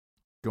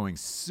going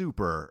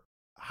super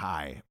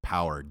high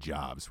powered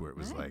jobs where it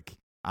was like,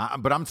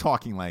 but I'm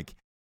talking like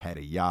head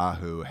of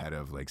Yahoo, head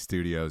of like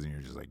studios, and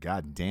you're just like,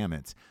 God damn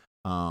it.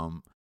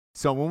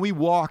 So when we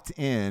walked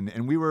in,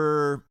 and we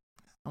were,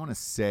 I want to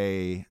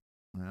say,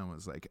 I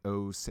was like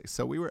 06.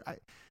 So we were,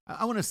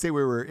 I want to say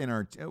we were in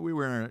our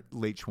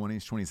late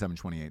 20s, 27,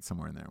 28,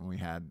 somewhere in there. When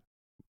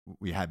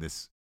we had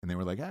this, and they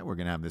were like, we're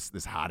going to have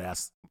this hot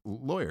ass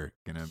lawyer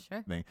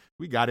thing.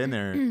 We got in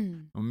there,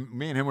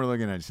 me and him were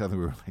looking at each other.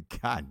 We were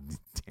like, God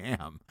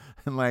damn.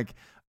 And like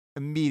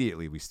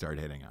immediately we started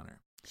hitting on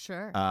her.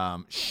 Sure.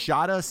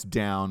 Shot us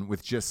down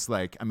with just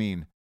like,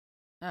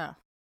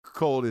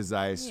 cold as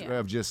ice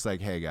of just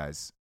like, hey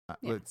guys,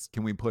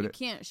 can we put it?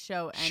 You can't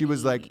show any. She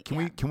was like,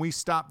 can we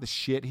stop the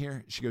shit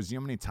here? She goes, you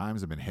know how many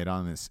times I've been hit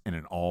on this in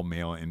an all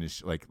male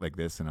industry like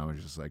this? And I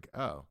was just like,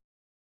 oh,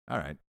 all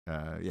right.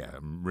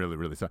 I'm really,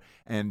 really sorry.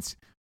 And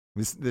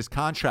this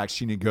contract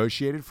she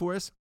negotiated for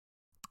us,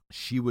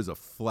 she was a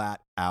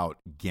flat out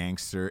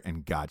gangster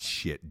and got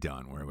shit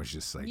done, where it was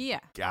just like,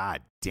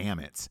 God damn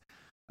it.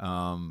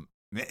 And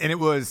it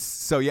was,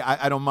 so yeah,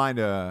 I don't mind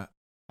a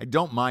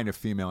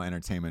female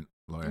entertainment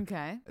lawyer.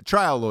 Okay. A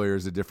trial lawyer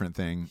is a different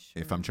thing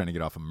if I'm trying to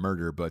get off a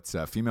murder, but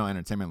female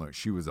entertainment lawyer,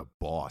 she was a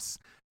boss,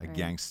 a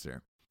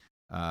gangster.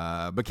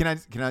 But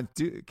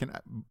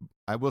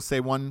I will say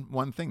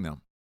one thing though.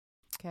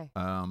 Okay.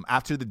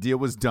 After the deal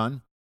was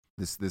done,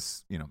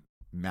 this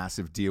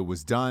massive deal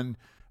was done.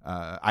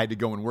 I had to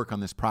go and work on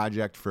this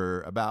project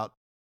for about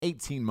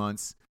 18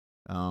 months.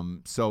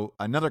 So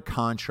another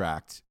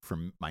contract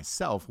from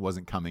myself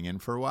wasn't coming in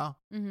for a while.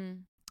 Mm-hmm.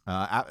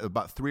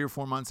 About 3 or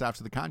 4 months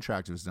after the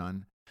contract was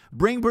done,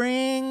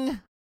 bring.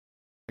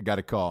 I got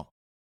a call.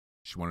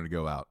 She wanted to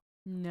go out.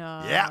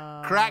 No.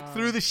 Yeah, cracked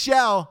through the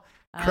shell.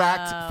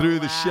 Through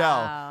the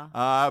shell.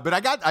 But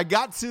I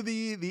got to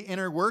the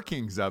inner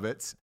workings of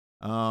it.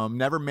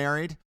 Never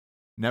married,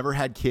 never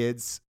had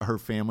kids. Her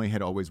family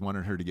had always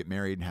wanted her to get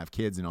married and have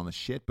kids and all this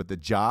shit. But the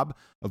job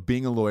of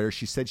being a lawyer,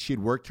 she said she had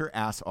worked her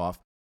ass off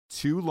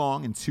too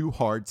long and too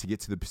hard to get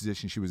to the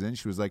position she was in.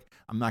 She was like,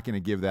 I'm not going to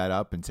give that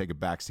up and take a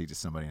backseat to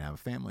somebody and have a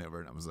family over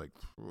it. And I was like,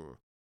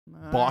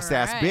 boss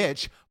ass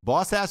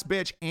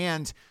bitch.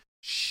 And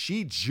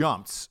she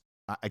jumped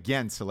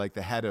again to like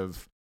the head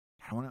of,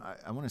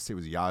 I want to say it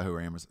was Yahoo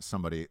or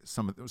Amazon,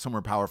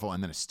 somewhere powerful,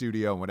 and then a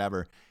studio and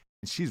whatever.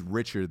 And she's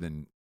richer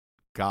than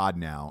God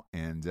now.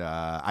 And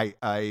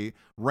I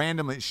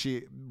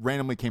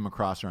randomly came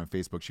across her on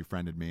Facebook. She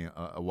friended me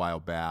a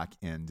while back,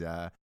 and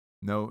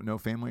no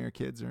family or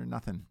kids or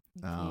nothing.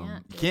 You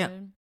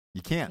can't.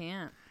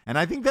 And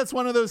I think that's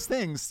one of those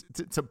things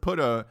to put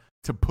a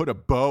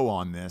bow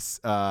on this.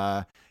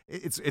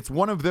 It's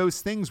one of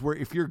those things where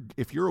if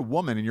you're a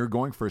woman and you're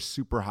going for a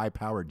super high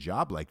powered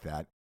job like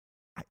that,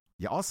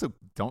 you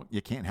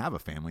can't have a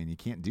family and you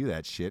can't do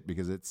that shit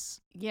because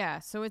it's. Yeah.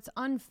 So it's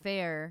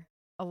unfair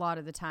a lot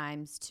of the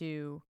times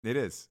to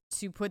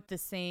put the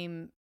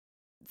same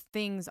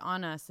things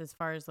on us as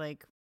far as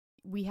like,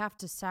 we have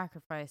to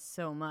sacrifice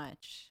so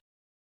much.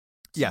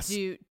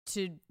 To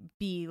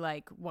be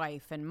like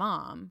wife and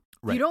mom.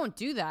 Right. If you don't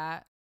do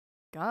that,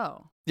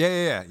 go.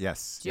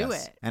 Yes. Do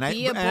it. And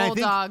be a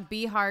bulldog,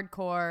 be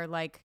hardcore,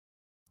 like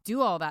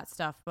do all that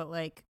stuff, but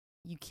like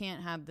you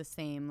can't have the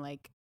same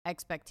like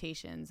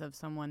expectations of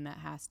someone that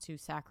has to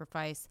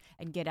sacrifice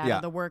and get out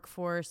of the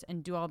workforce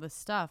and do all this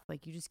stuff.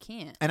 Like you just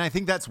can't. And I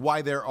think that's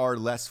why there are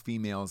less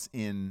females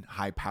in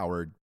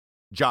high-powered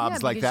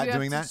jobs like that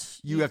doing that.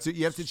 You have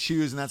to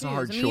choose, and that's a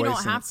hard choice. You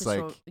don't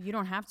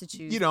have to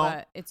choose.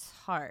 But it's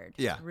hard.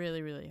 Yeah, it's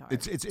really, really hard.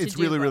 It's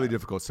really, really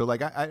difficult. So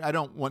like I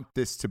don't want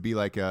this to be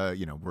like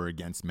we're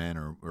against men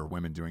or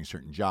women doing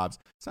certain jobs.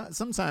 So,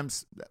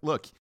 sometimes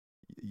look,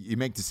 you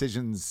make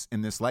decisions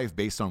in this life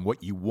based on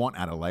what you want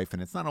out of life,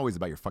 and it's not always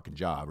about your fucking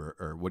job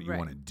or what you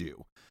want to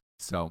do.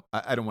 So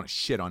I don't want to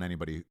shit on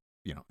anybody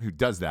who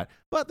does that.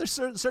 But there's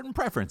certain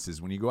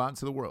preferences when you go out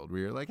into the world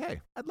where you're like,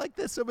 hey, I'd like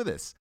this over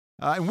this.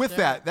 And with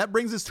that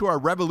brings us to our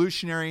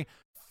revolutionary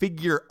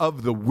figure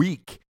of the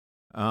week.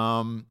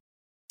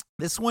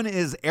 This one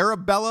is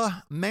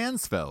Arabella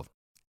Mansfield.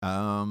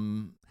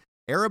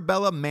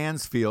 Arabella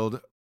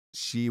Mansfield,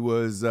 she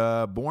was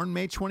born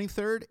May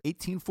 23rd,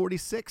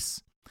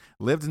 1846,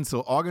 lived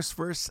until August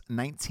 1st,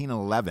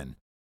 1911.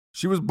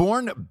 She was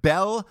born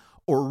Belle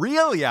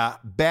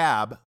Aurelia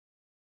Babb.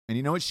 And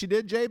you know what she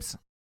did, Japes?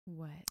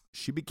 What?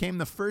 She became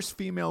the first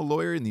female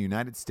lawyer in the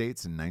United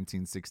States in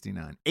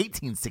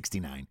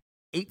 1869.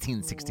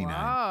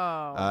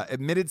 Wow.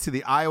 Admitted to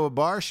the Iowa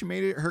bar, she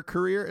made it her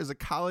career as a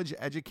college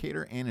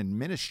educator and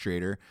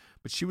administrator,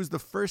 but she was the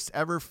first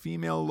ever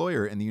female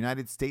lawyer in the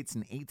United States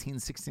in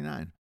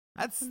 1869.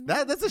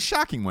 That's a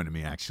shocking one to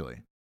me,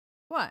 actually.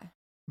 What?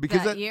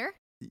 Because that year?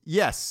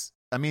 Yes.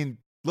 I mean,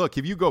 look,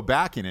 if you go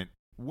back in it,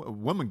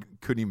 women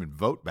couldn't even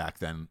vote back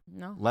then,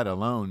 let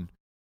alone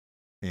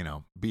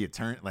be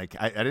attorney. Like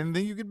I didn't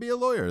think you could be a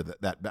lawyer.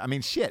 I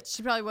mean, shit.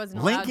 She probably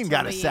wasn't. Lincoln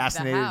got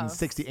assassinated in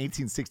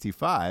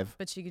 1865.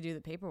 But she could do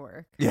the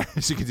paperwork. Yeah,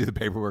 she could do the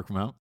paperwork from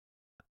home.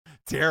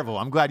 Terrible.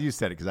 I'm glad you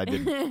said it because I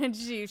didn't.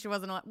 she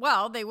wasn't.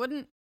 Well, they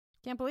wouldn't.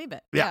 Can't believe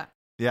it. Yeah.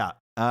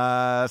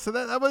 So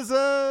that was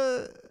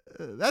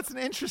that's an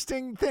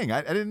interesting thing.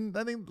 I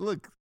think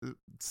look,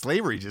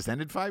 slavery just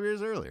ended 5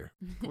 years earlier.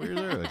 4 years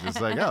earlier. It's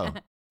just like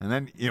And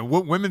then,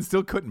 women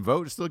still couldn't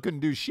vote, still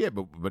couldn't do shit,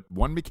 but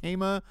one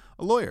became a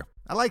lawyer.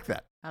 I like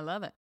that. I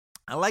love it.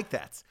 I like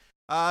that.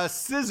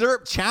 Scissor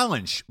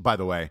Challenge, by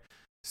the way.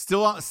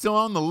 Still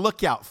on the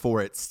lookout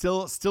for it.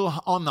 Still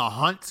on the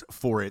hunt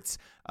for it.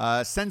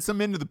 Send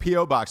some into the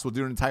P.O. Box. We'll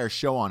do an entire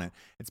show on it.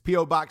 It's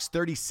P.O. Box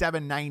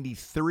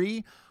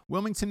 3793,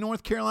 Wilmington,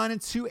 North Carolina,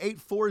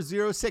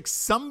 28406.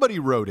 Somebody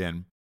wrote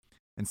in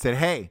and said,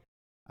 hey,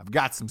 I've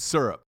got some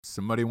syrup.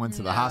 Somebody went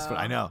to the hospital.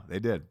 I know, they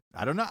did.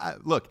 I don't know.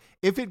 Look,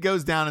 if it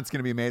goes down, it's going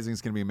to be amazing.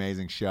 It's going to be an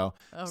amazing show.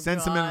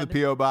 Send some into the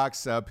P.O.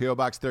 Box. P.O.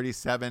 Box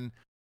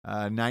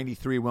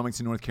 3793,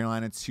 Wilmington, North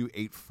Carolina,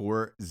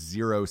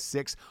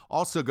 28406.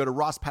 Also, go to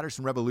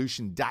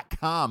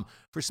RossPattersonRevolution.com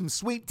for some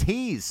sweet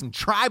teas, some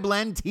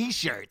tri-blend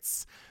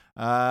T-shirts.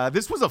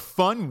 This was a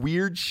fun,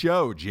 weird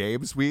show,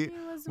 James. We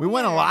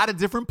went a lot of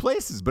different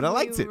places, but I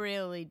liked it.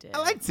 Really did. I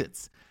liked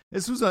it.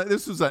 This was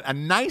a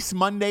nice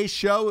Monday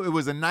show. It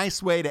was a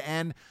nice way to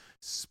end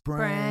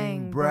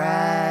spring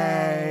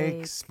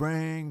break.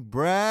 Spring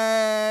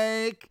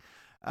break.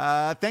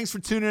 Thanks for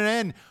tuning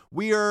in.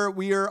 We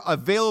are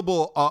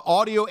available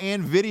audio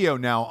and video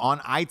now on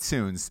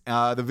iTunes.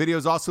 The video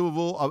is also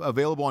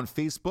available on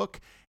Facebook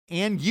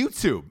and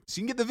YouTube.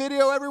 So you can get the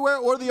video everywhere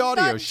or the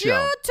audio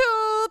show.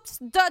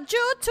 The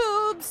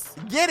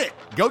YouTubes. Get it.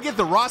 Go get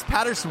the Ross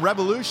Patterson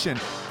Revolution.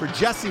 For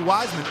Jesse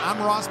Wiseman, I'm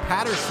Ross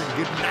Patterson.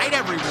 Good night,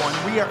 everyone.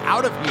 We are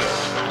out of here.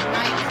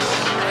 Night.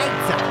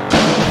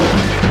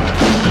 Night.